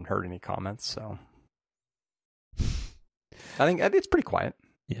 and I haven't heard any comments. So I think it's pretty quiet.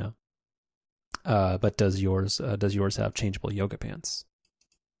 Yeah. But does yours have changeable yoga pants?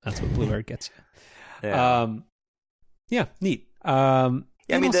 That's what Blue Air gets you. Yeah. Neat.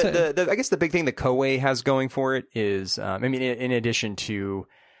 Yeah, I mean, I guess the big thing that Koei has going for it is, I mean, in addition to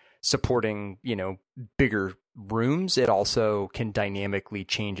supporting, bigger rooms, it also can dynamically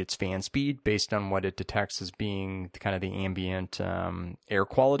change its fan speed based on what it detects as being kind of the ambient air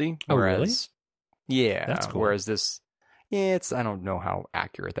quality. Oh, really? Yeah. That's cool. Whereas this, yeah, I don't know how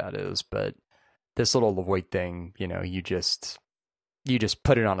accurate that is, but this little Void thing, you just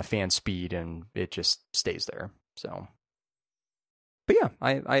put it on a fan speed and it just stays there. So, but yeah,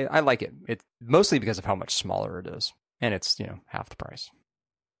 I like it. It mostly because of how much smaller it is, and it's half the price.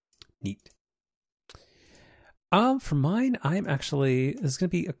 Neat. For mine, I'm actually, this is going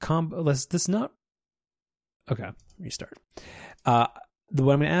to be a combo. This not, okay, restart. What I'm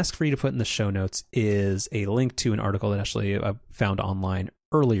going to ask for you to put in the show notes is a link to an article that actually I found online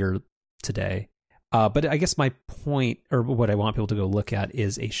earlier today. But I guess my point, or what I want people to go look at,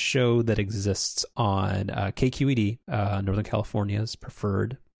 is a show that exists on KQED, Northern California's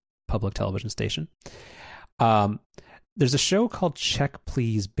preferred public television station. There's a show called Check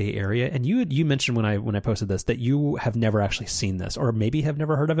Please Bay Area, and you mentioned when I posted this that you have never actually seen this, or maybe have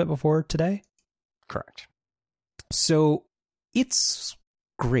never heard of it before today. Correct. So it's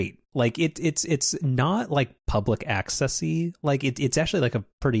great. Like it's not like public accessy. Like it's actually like a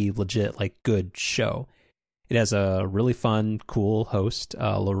pretty legit, like good show. It has a really fun, cool host,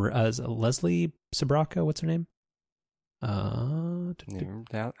 Leslie Sbrocco. What's her name?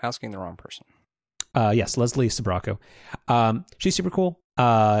 You're asking the wrong person. Yes, Leslie Sbrocco. She's super cool.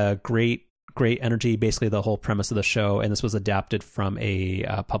 Great energy. Basically, the whole premise of the show, and this was adapted from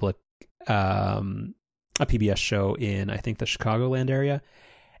a public, a PBS show in, I think, the Chicagoland area.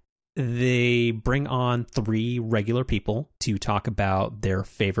 They bring on 3 regular people to talk about their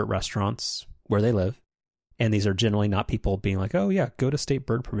favorite restaurants where they live. And these are generally not people being like, oh yeah, go to State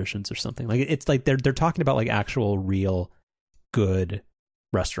Bird Provisions or something. Like, it's like they're talking about like actual real good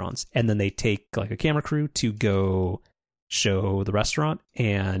restaurants. And then they take like a camera crew to go show the restaurant.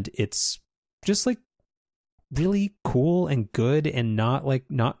 And it's just like really cool and good and not like,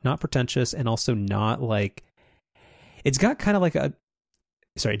 not pretentious, and also not like, it's got kind of like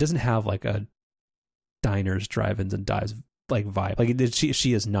it doesn't have like a diners, drive-ins, and dives like vibe. Like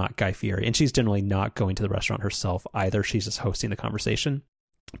she is not Guy Fieri, and she's generally not going to the restaurant herself either. She's just hosting the conversation.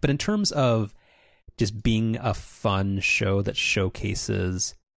 But in terms of just being a fun show that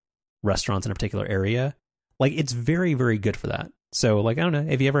showcases restaurants in a particular area, like it's very, very good for that. So like, I don't know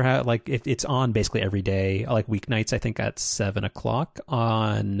if you ever had, like, if it's on basically every day, like weeknights, I think at 7:00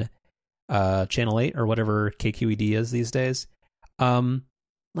 on Channel 8 or whatever KQED is these days.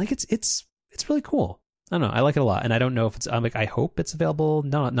 Like it's really cool. I don't know. I like it a lot. And I don't know if it's, I'm like, I hope it's available,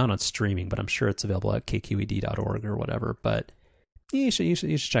 not on streaming, but I'm sure it's available at kqed.org or whatever. But you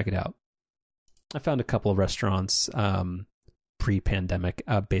should check it out. I found a couple of restaurants pre-pandemic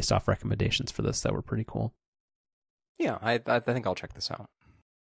based off recommendations for this that were pretty cool. Yeah, I think I'll check this out.